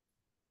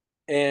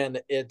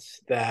 And it's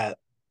that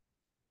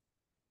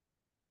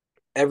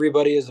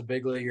everybody is a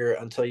big leaguer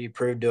until you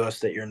prove to us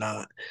that you're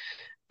not.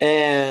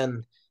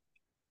 And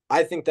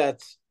I think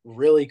that's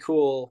really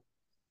cool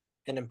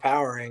and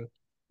empowering,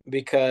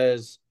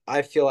 because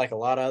I feel like a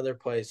lot of other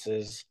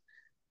places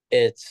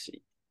it's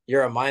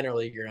you're a minor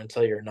leaguer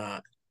until you're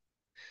not.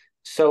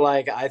 So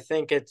like I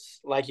think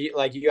it's like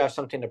you have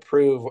something to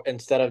prove,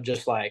 instead of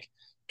just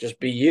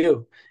be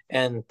you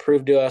and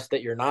prove to us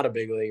that you're not a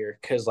big leaguer,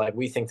 because like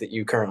we think that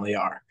you currently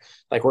are.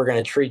 Like we're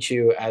going to treat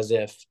you as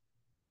if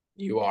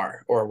you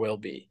are or will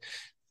be.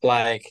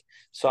 Like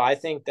so I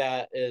think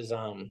that is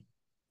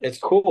it's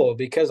cool,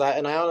 because I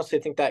honestly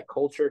think that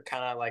culture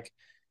kind of like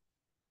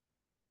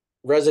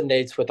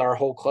resonates with our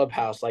whole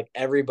clubhouse. Like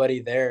everybody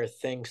there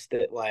thinks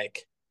that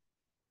like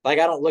I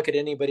don't look at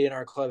anybody in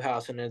our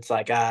clubhouse and it's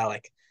like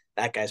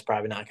that guy's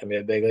probably not gonna be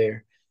a big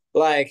leaguer.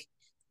 Like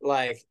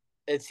like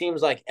it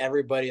seems like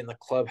everybody in the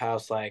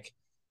clubhouse like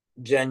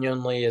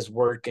genuinely is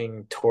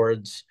working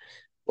towards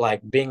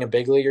like being a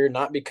big leaguer,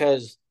 not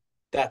because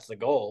that's the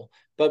goal,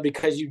 but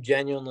because you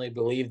genuinely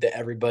believe that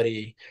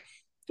everybody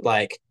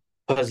like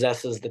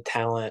possesses the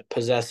talent,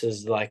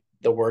 possesses like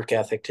the work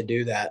ethic to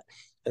do that.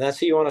 And that's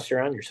who you want to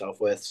surround yourself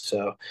with.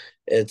 So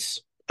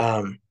it's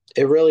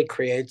it really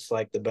creates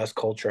like the best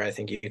culture I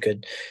think you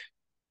could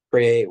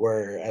create.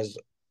 Whereas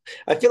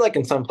I feel like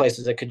in some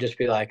places it could just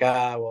be like,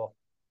 well,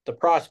 the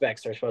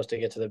prospects are supposed to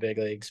get to the big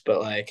leagues, but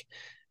like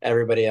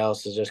everybody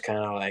else is just kind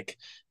of like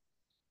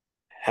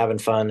having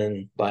fun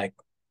and like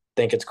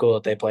think it's cool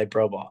that they play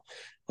pro ball.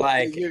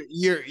 Like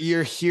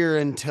You're here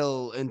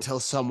until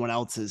someone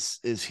else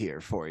is here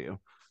for you.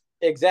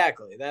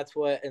 Exactly. That's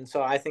what, and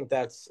so I think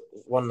that's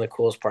one of the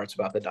coolest parts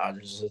about the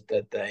Dodgers is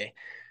that they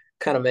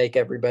kind of make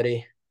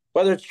everybody,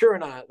 whether it's true or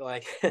not,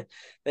 like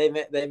they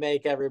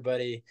make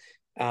everybody,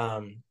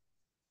 um,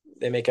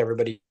 they make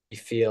everybody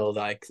feel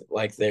like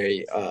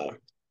they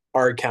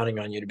are counting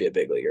on you to be a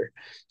big leaguer.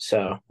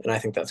 So, and I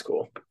think that's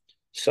cool. That,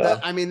 So,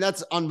 I mean,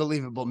 that's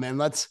unbelievable, man.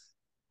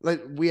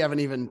 We haven't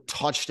even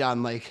touched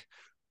on like,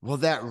 well,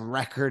 that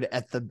record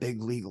at the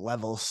big league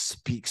level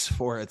speaks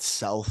for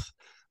itself.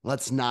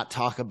 Let's not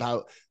talk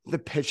about the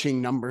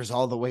pitching numbers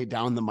all the way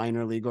down the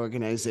minor league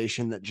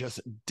organization that just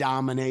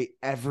dominate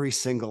every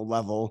single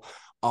level.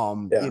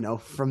 yeah.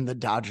 From the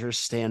Dodgers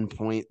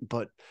standpoint,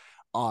 but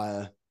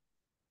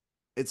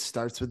it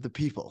starts with the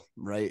people,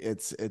 right?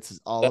 It's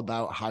all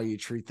about how you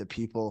treat the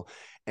people.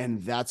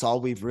 And that's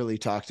all we've really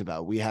talked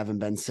about. We haven't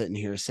been sitting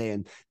here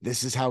saying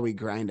this is how we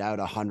grind out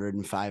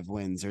 105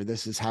 wins, or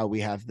this is how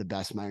we have the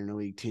best minor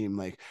league team.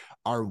 Like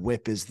our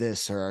whip is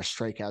this, or our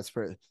strikeouts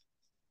per.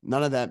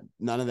 None of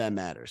that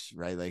matters,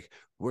 right? Like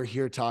we're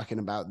here talking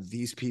about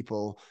these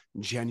people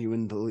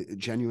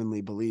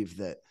genuinely believe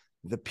that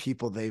the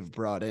people they've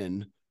brought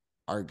in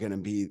are going to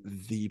be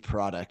the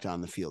product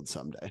on the field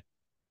someday.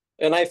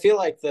 And I feel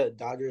like the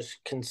Dodgers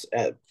can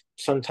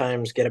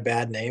sometimes get a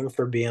bad name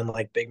for being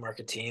like big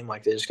market team,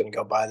 like they're just going to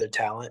go buy their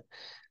talent.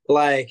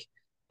 Like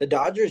the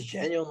Dodgers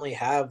genuinely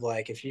have,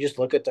 like, if you just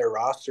look at their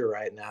roster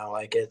right now,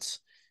 like it's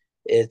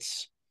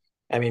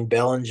I mean,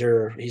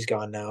 Bellinger, he's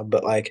gone now,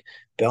 but like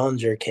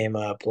Bellinger came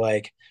up,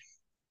 like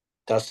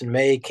Dustin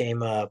May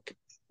came up,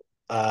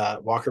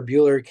 Walker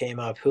Buehler came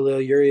up, Julio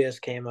Urias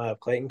came up,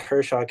 Clayton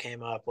Kershaw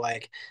came up.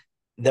 Like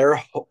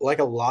they're like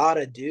a lot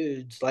of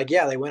dudes. Like,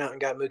 yeah, they went out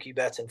and got Mookie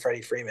Betts and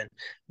Freddie Freeman,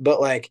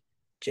 but like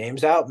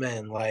James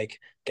Outman, like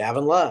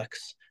Gavin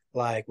Lux,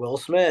 like Will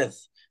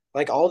Smith,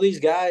 like all these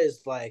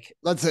guys, like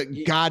Let's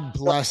God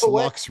bless what?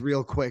 Lux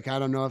real quick. I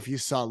don't know if you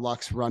saw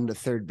Lux run to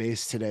third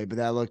base today, but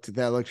that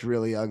looked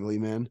really ugly,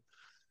 man.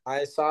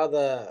 I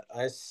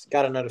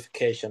got a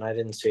notification. I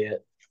didn't see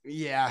it.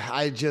 Yeah,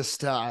 I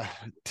just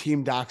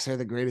team docs are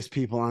the greatest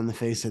people on the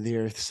face of the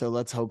earth. So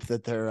let's hope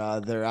that they're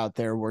out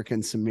there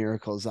working some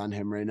miracles on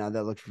him right now.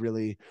 That looked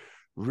really,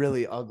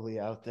 really ugly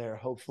out there.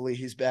 Hopefully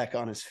he's back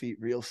on his feet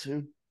real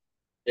soon.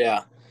 Yeah,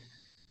 I'm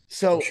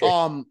So,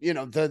 sure.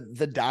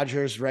 the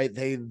Dodgers, right?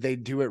 They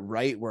do it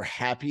right. We're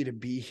happy to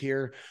be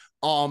here.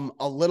 A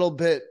little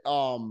bit,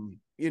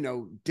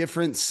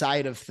 different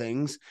side of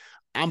things.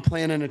 I'm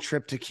planning a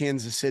trip to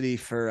Kansas City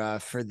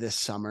for this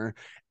summer,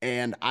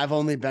 and I've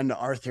only been to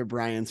Arthur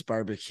Bryant's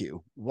barbecue.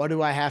 What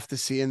do I have to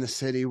see in the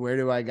city? Where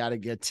do I got to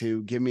get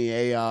to? Give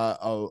me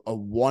a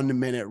 1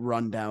 minute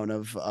rundown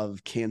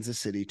of Kansas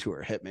City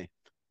tour. Hit me.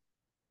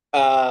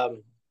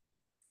 Um,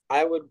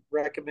 I would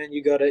recommend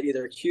you go to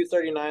either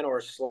Q39 or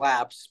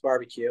Slaps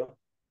Barbecue.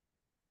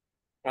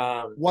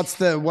 Um, What's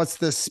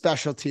the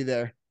specialty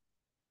there?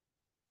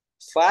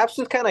 Slaps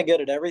is kind of good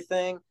at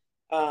everything.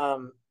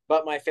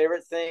 But my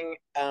favorite thing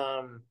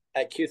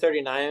at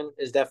Q39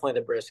 is definitely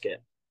the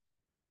brisket.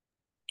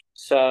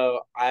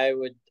 So I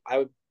would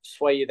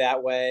sway you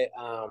that way.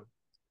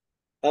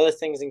 Other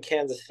things in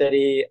Kansas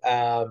City,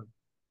 and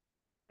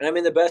I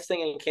mean the best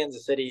thing in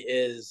Kansas City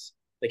is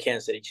the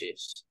Kansas City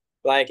Chiefs.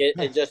 Like it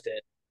just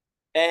is.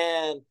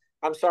 And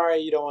I'm sorry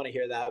you don't want to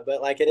hear that,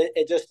 but like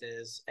it just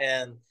is.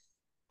 And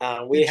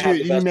we Did you have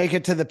the did you best. make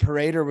it to the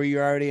parade, or were you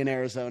already in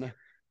Arizona?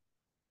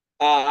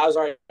 I was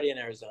already in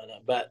Arizona,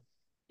 but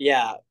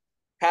yeah,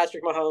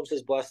 Patrick Mahomes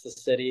has blessed the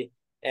city,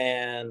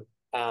 and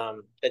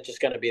it's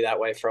just going to be that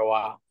way for a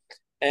while.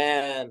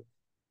 And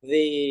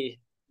the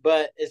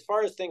but as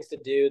far as things to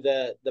do,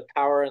 the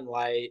Power and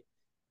Light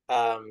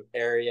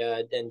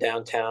area in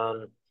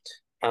downtown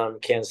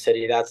Kansas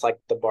City, that's like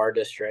the bar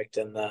district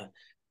and the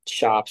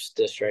shops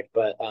district.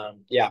 But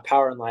yeah,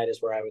 Power and Light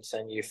is where I would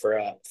send you for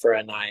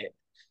a night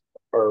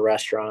or a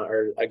restaurant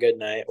or a good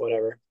night,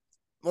 whatever.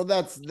 Well,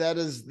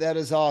 that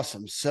is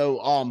awesome.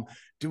 So,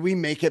 do we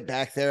make it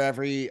back there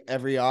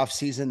every off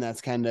season?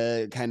 That's kind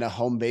of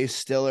home base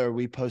still, or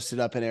we posted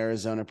up in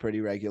Arizona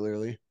pretty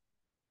regularly?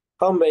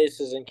 Home base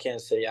is in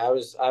Kansas City. I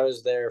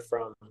was there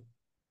from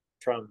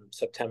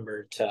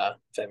September to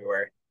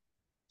February.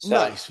 So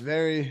Nice,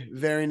 very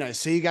very nice.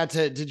 So you got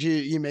to did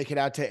you make it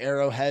out to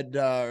Arrowhead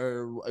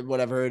or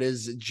whatever it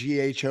is,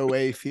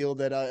 GHOA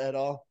field at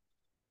all?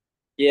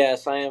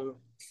 yes, I am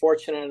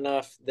fortunate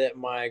enough that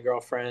my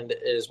girlfriend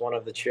is one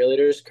of the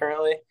cheerleaders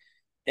currently,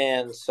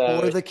 and For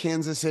so the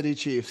Kansas City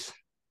Chiefs.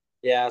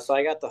 yeah, so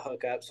I got the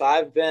hookup. So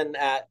I've been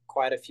at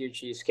quite a few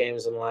Chiefs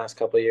games in the last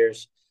couple of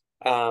years,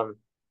 um,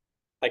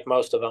 like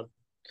most of them,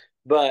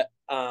 but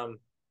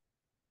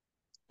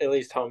at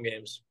least home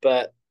games.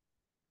 But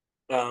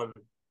um,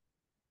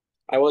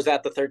 I was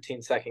at the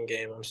 13-second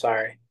game. I'm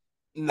sorry,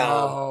 um,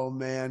 No,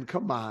 man,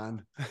 come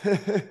on.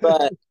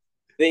 but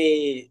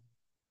the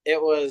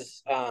it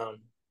was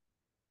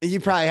You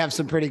probably have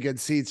some pretty good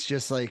seats,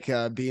 just like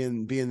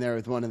being there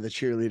with one of the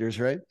cheerleaders,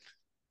 right?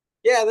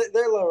 yeah,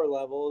 they're lower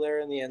level.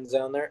 They're in the end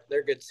zone.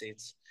 They're good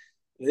seats.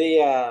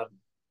 The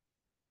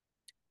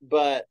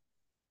but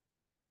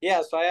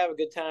yeah, so I have a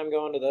good time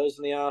going to those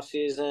in the off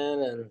season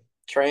and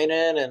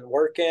training and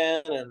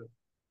working, and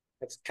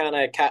it's kind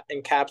of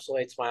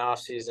encapsulates my off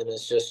season.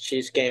 It's just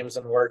Chiefs games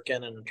and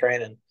working and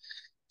training.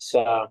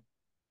 So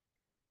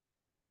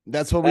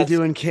That's what we that's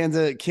do in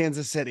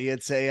Kansas City.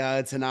 It's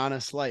an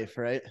honest life,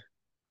 right?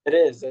 it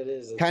is. It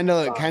is. It's Kind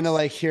of honest.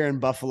 like here in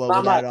Buffalo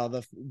Not much.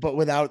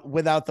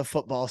 without the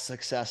football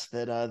success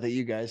that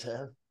you guys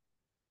have.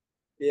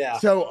 Yeah.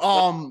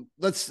 So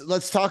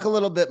let's talk a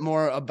little bit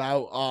more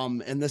about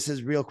and this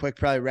is real quick,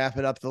 probably wrap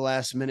it up the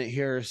last minute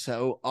here.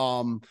 So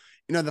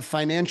the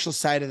financial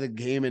side of the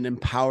game and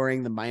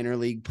empowering the minor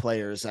league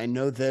players. I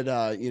know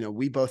that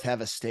we both have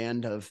a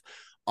stand of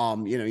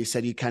you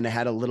said you kind of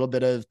had a little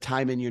bit of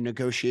time in your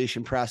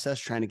negotiation process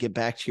trying to get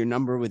back to your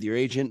number with your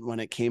agent when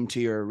it came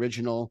to your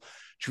original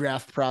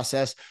draft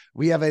process.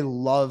 We have a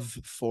love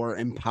for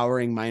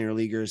empowering minor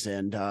leaguers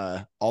and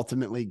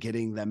ultimately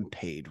getting them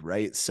paid,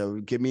 right?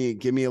 So give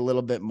me a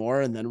little bit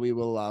more and then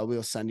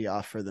we'll send you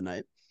off for the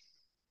night.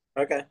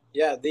 Okay.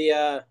 Yeah.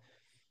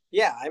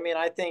 Yeah, I mean,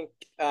 I think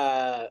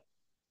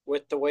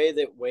with the way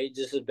that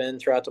wages have been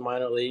throughout the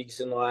minor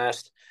leagues in the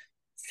last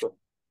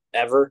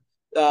forever,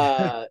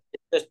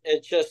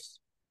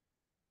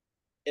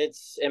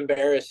 it's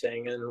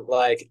embarrassing. And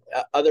like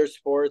other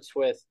sports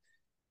with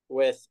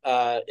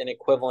an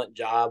equivalent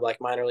job like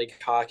minor league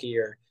hockey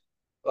or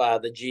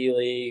the G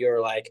League or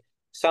like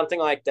something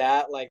like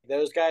that, like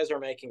those guys are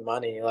making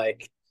money.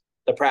 Like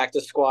the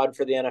practice squad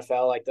for the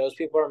NFL, like those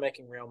people are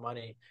making real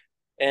money.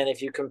 And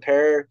if you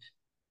compare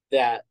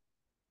that,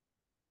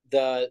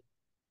 the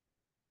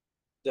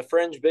the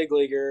fringe big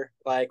leaguer,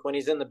 like when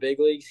he's in the big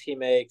leagues, he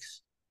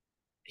makes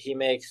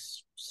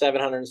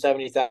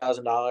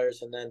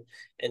 $770,000, and then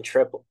in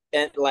triple,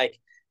 and like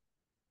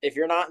if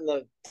you're not in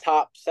the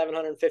top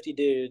 750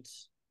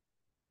 dudes,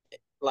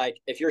 like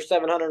if you're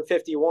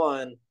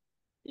 751,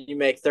 you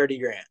make 30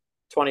 grand,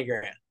 20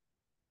 grand.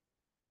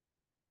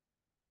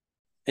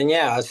 And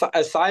yeah,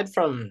 aside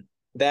from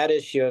that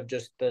issue of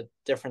just the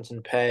difference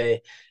in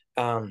pay,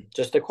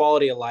 just the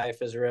quality of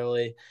life is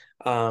really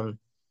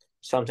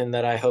something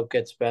that I hope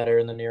gets better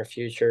in the near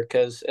future,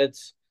 because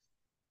it's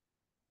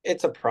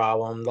a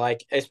problem,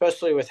 like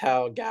especially with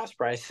how gas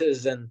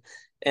prices and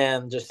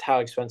just how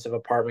expensive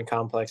apartment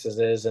complexes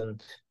is,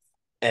 and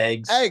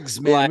eggs,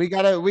 Eggs, man. like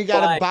like We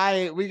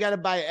gotta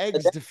buy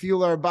eggs to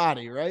fuel our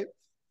body, right?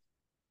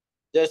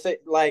 just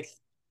like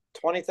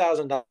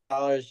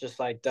 $20,000 just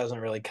like doesn't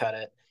really cut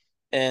it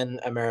in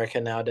America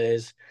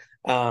nowadays.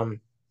 Um,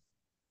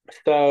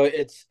 so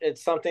it's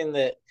something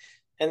that,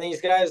 and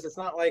these guys, it's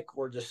not like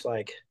we're just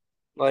like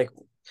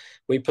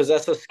we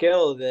possess a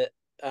skill that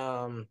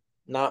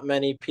not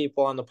many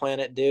people on the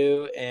planet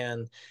do,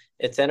 and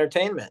it's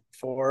entertainment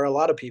for a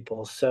lot of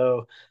people.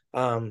 So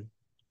um,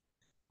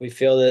 we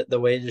feel that the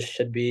wages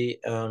should be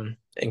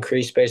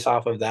increased based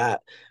off of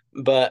that.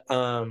 But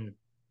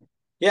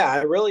yeah,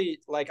 I really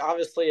like.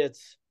 Obviously,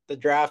 it's the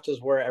draft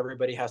is where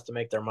everybody has to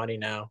make their money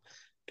now,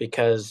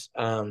 because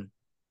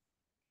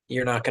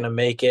you're not going to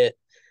make it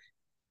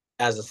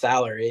as a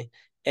salary,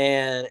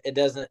 and it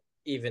doesn't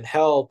even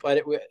help.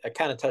 I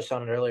kind of touched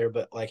on it earlier,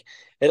 but like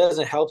it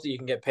doesn't help that you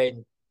can get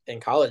paid in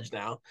college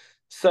now.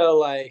 So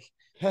like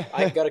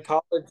I can go to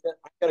college,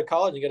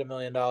 and get $1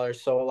 million.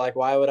 So like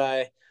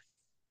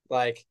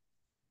like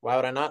why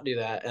would I not do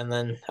that? And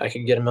then I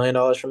could get $1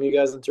 million from you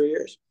guys in 3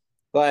 years.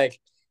 Like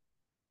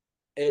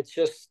it's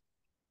just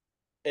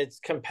it's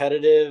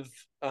competitive.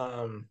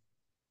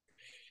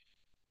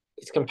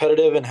 It's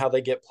competitive in how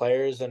they get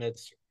players, and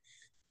it's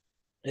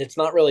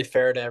not really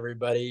fair to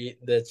everybody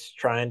that's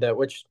trying to.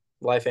 Which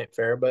life ain't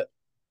fair, but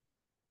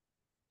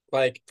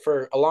like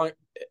for a long,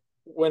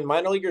 when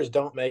minor leaguers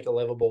don't make a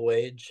livable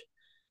wage,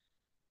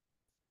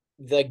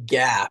 the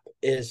gap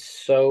is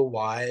so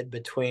wide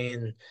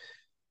between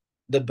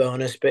the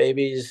bonus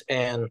babies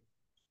and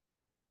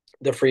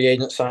the free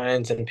agent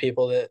signs and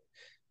people that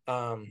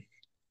um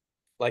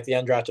like the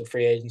undrafted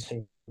free agents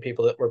and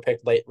people that were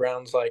picked late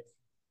rounds. Like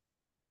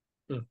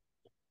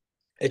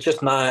it's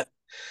just not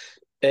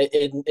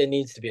it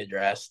needs to be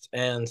addressed.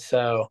 And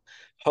so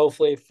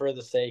hopefully for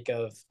the sake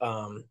of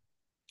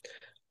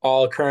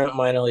all current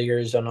minor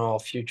leaguers and all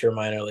future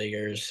minor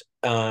leaguers,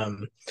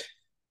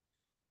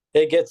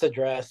 it gets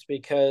addressed,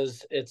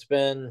 because it's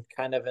been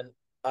kind of an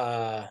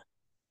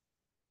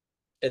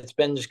it's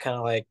been just kind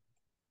of like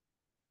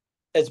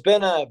it's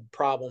been a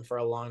problem for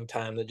a long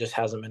time that just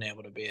hasn't been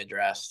able to be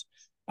addressed.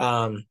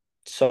 So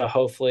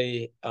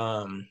hopefully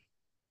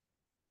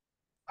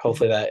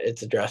that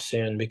it's addressed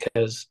soon,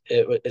 because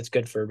it's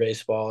good for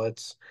baseball.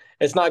 It's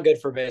not good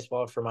for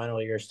baseball for minor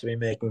leaguers to be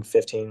making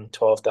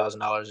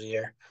 $15,000-$12,000 a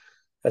year.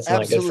 That's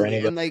not good for Absolutely.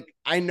 anybody. And like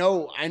I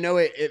know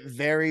it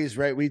varies,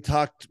 right? We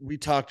talked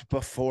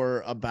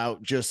before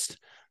about just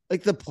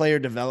like the player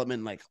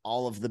development, like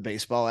all of the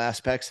baseball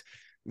aspects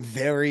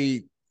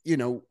vary,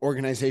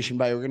 organization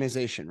by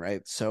organization,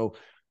 right? So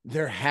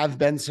there have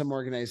been some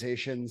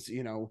organizations,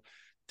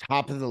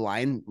 top of the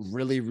line,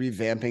 really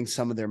revamping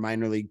some of their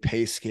minor league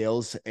pay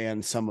scales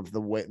and some of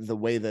the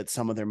way that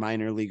some of their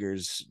minor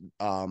leaguers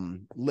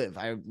live.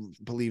 I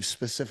believe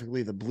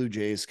specifically the Blue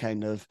Jays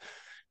kind of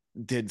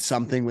did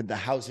something with the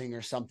housing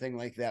or something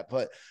like that.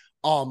 But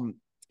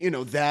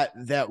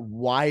that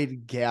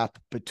wide gap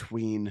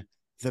between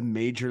the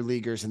major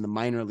leaguers and the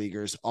minor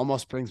leaguers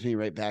almost brings me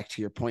right back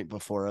to your point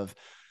before of,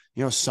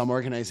 some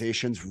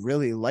organizations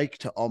really like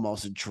to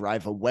almost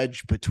drive a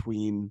wedge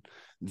between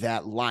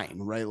that line,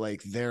 right?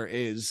 Like there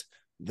is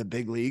the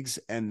big leagues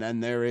and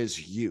then there is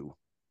you.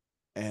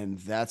 And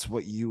that's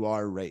what you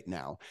are right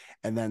now.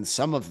 And then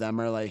some of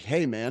them are like,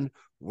 hey man,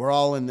 we're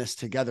all in this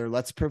together.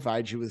 Let's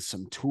provide you with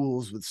some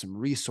tools, with some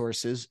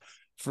resources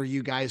for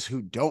you guys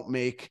who don't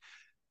make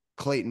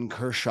Clayton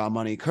Kershaw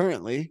money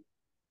currently.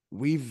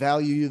 We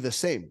value you the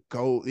same.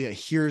 Go,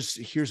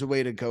 here's a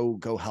way to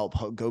go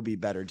help, go be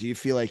better. Do you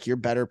feel like you're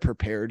better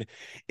prepared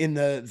in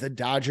the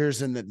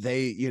Dodgers, and that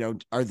they,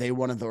 are they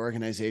one of the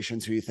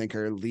organizations who you think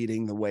are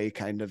leading the way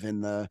kind of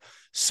in the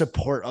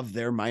support of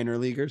their minor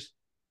leaguers?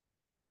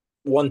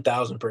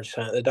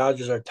 1000%. The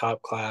Dodgers are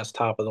top class,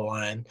 top of the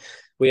line.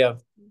 We have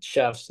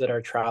chefs that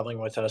are traveling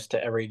with us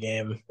to every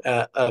game,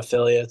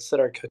 affiliates that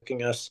are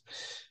cooking us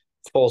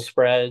full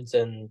spreads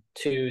and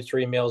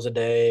 2-3 meals a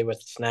day with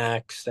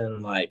snacks,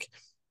 and like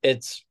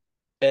it's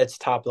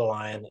top of the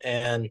line.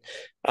 And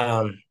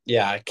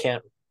I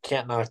can't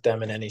knock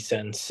them in any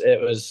sense.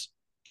 It's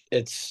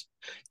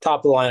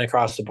top of the line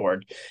across the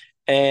board.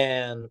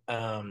 And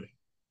I'm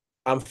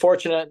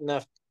fortunate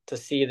enough to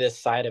see this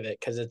side of it,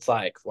 because it's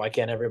like, why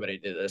can't everybody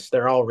do this?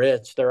 They're all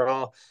rich. They're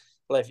all,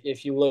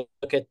 if you look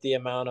at the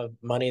amount of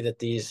money that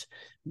these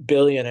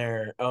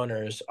billionaire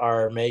owners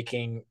are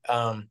making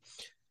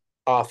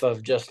off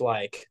of just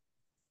like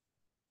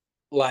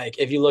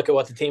if you look at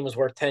what the team was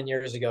worth 10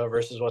 years ago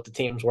versus what the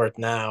team's worth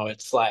now,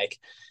 it's like,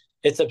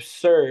 it's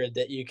absurd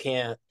that you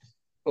can't,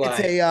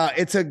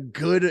 it's a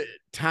good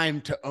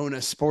time to own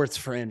a sports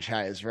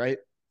franchise, right?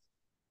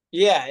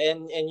 Yeah.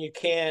 And you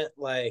can't,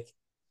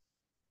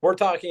 we're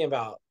talking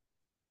about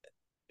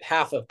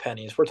half of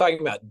pennies. We're talking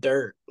about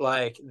dirt,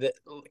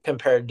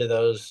 compared to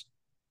those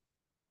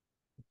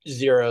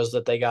zeros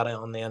that they got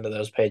on the end of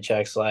those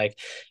paychecks.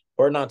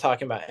 We're not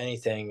talking about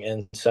anything.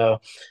 And so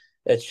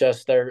it's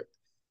just they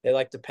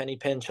like to penny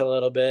pinch a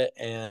little bit,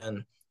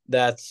 and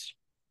that's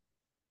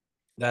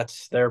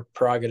their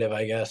prerogative,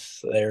 I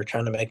guess. They're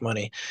trying to make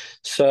money.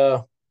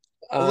 So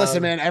well,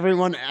 listen, man,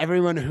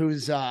 everyone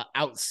who's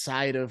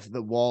outside of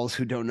the walls,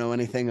 who don't know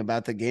anything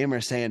about the game,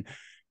 are saying,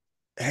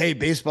 hey,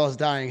 baseball's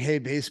dying. Hey,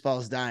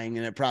 baseball's dying.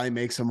 And it probably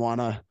makes them want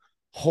to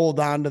hold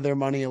on to their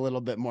money a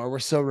little bit more. We're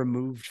so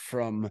removed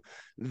from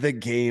the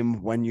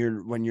game when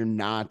you're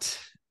not,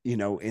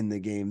 in the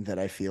game, that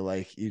I feel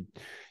like you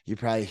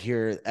probably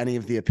hear any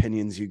of the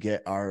opinions you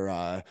get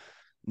are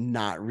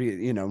not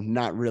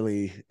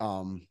really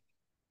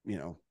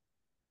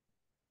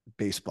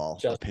baseball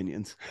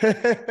opinions.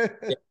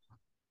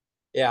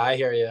 Yeah, I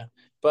hear you.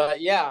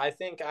 But yeah, I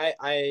think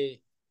I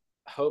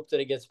hope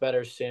that it gets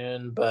better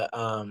soon, but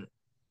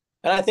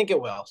and I think it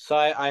will. So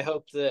I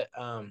hope that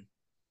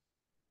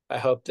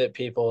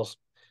people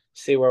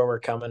see where we're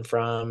coming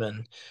from,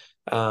 and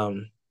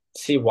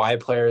see why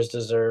players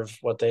deserve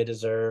what they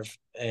deserve,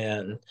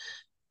 and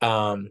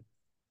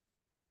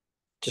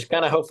just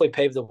kind of hopefully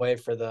pave the way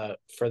for the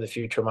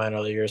future minor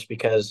leaguers,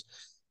 because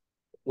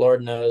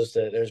Lord knows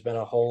that there's been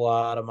a whole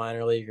lot of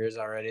minor leaguers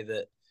already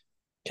that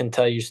can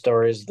tell you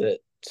stories that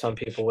some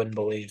people wouldn't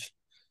believe.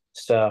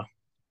 So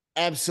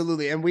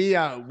absolutely. And we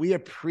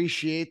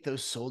appreciate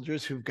those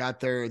soldiers who've got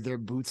their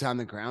boots on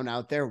the ground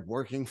out there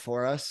working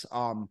for us,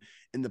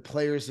 in the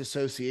Players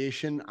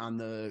Association, on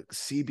the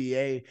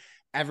CBA,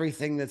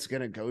 everything that's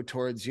going to go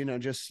towards,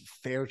 just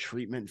fair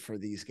treatment for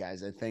these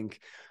guys. I think,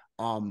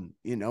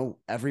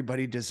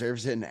 everybody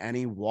deserves it in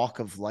any walk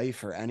of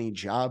life or any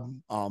job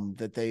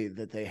that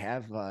they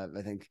have.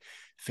 I think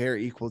fair,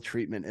 equal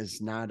treatment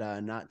is not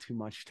too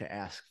much to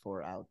ask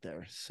for out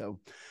there. So,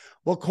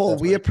 well, Cole,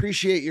 definitely. We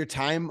appreciate your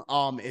time.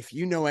 If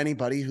you know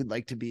anybody who'd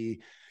like to be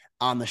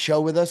on the show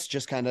with us,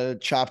 just kind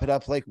of chop it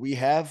up like we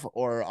have,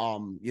 or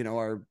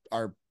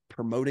are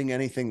promoting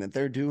anything that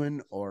they're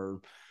doing,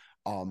 or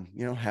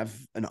have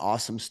an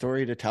awesome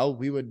story to tell,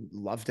 we would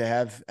love to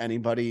have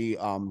anybody,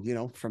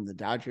 from the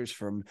Dodgers,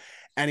 from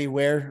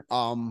anywhere,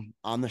 on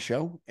the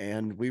show.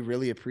 And we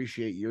really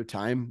appreciate your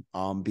time,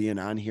 being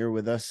on here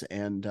with us,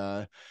 and,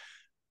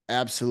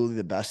 absolutely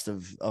the best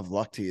of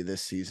luck to you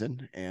this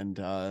season. And,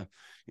 that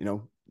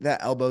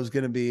elbow's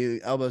going to be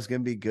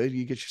good.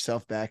 You get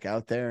yourself back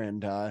out there,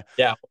 and,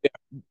 yeah,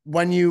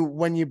 when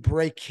you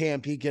break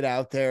camp, you get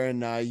out there,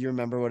 and, you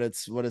remember what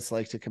it's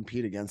like to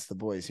compete against the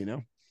boys,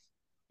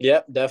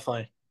 Yep,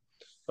 definitely.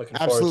 Looking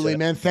absolutely,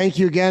 man. Thank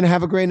you again.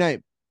 Have a great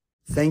night.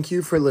 Thank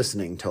you for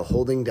listening to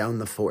Holding Down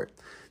the Fort.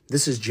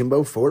 This is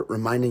Jimbo Fort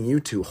reminding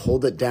you to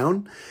hold it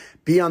down.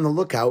 Be on the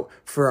lookout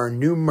for our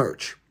new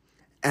merch.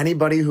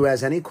 Anybody who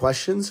has any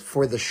questions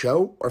for the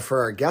show or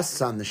for our guests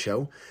on the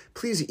show,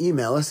 please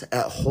email us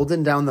at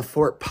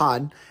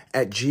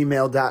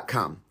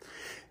holdingdownthefortpod@gmail.com.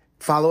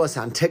 Follow us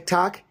on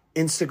TikTok,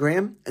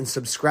 Instagram, and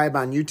subscribe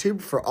on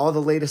YouTube for all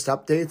the latest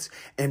updates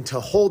and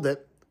to hold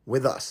it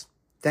with us.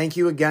 Thank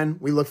you again.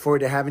 We look forward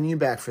to having you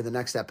back for the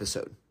next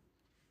episode.